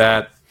fun with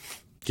that.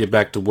 Get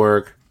back to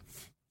work,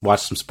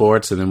 watch some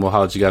sports, and then we'll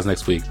holler at you guys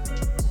next week.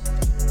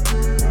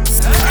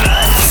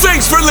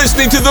 Thanks for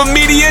listening to the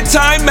Media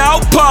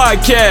Timeout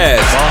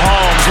Podcast.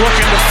 Mahomes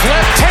looking to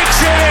flip, takes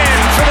it in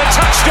for the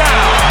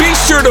touchdown. Be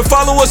sure to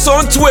follow us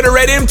on Twitter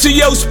at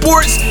MTO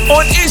Sports,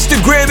 on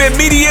Instagram at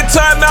Media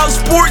Timeout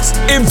Sports,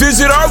 and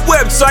visit our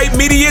website,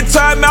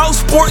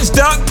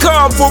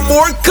 MediaTimeoutSports.com for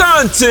more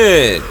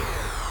content.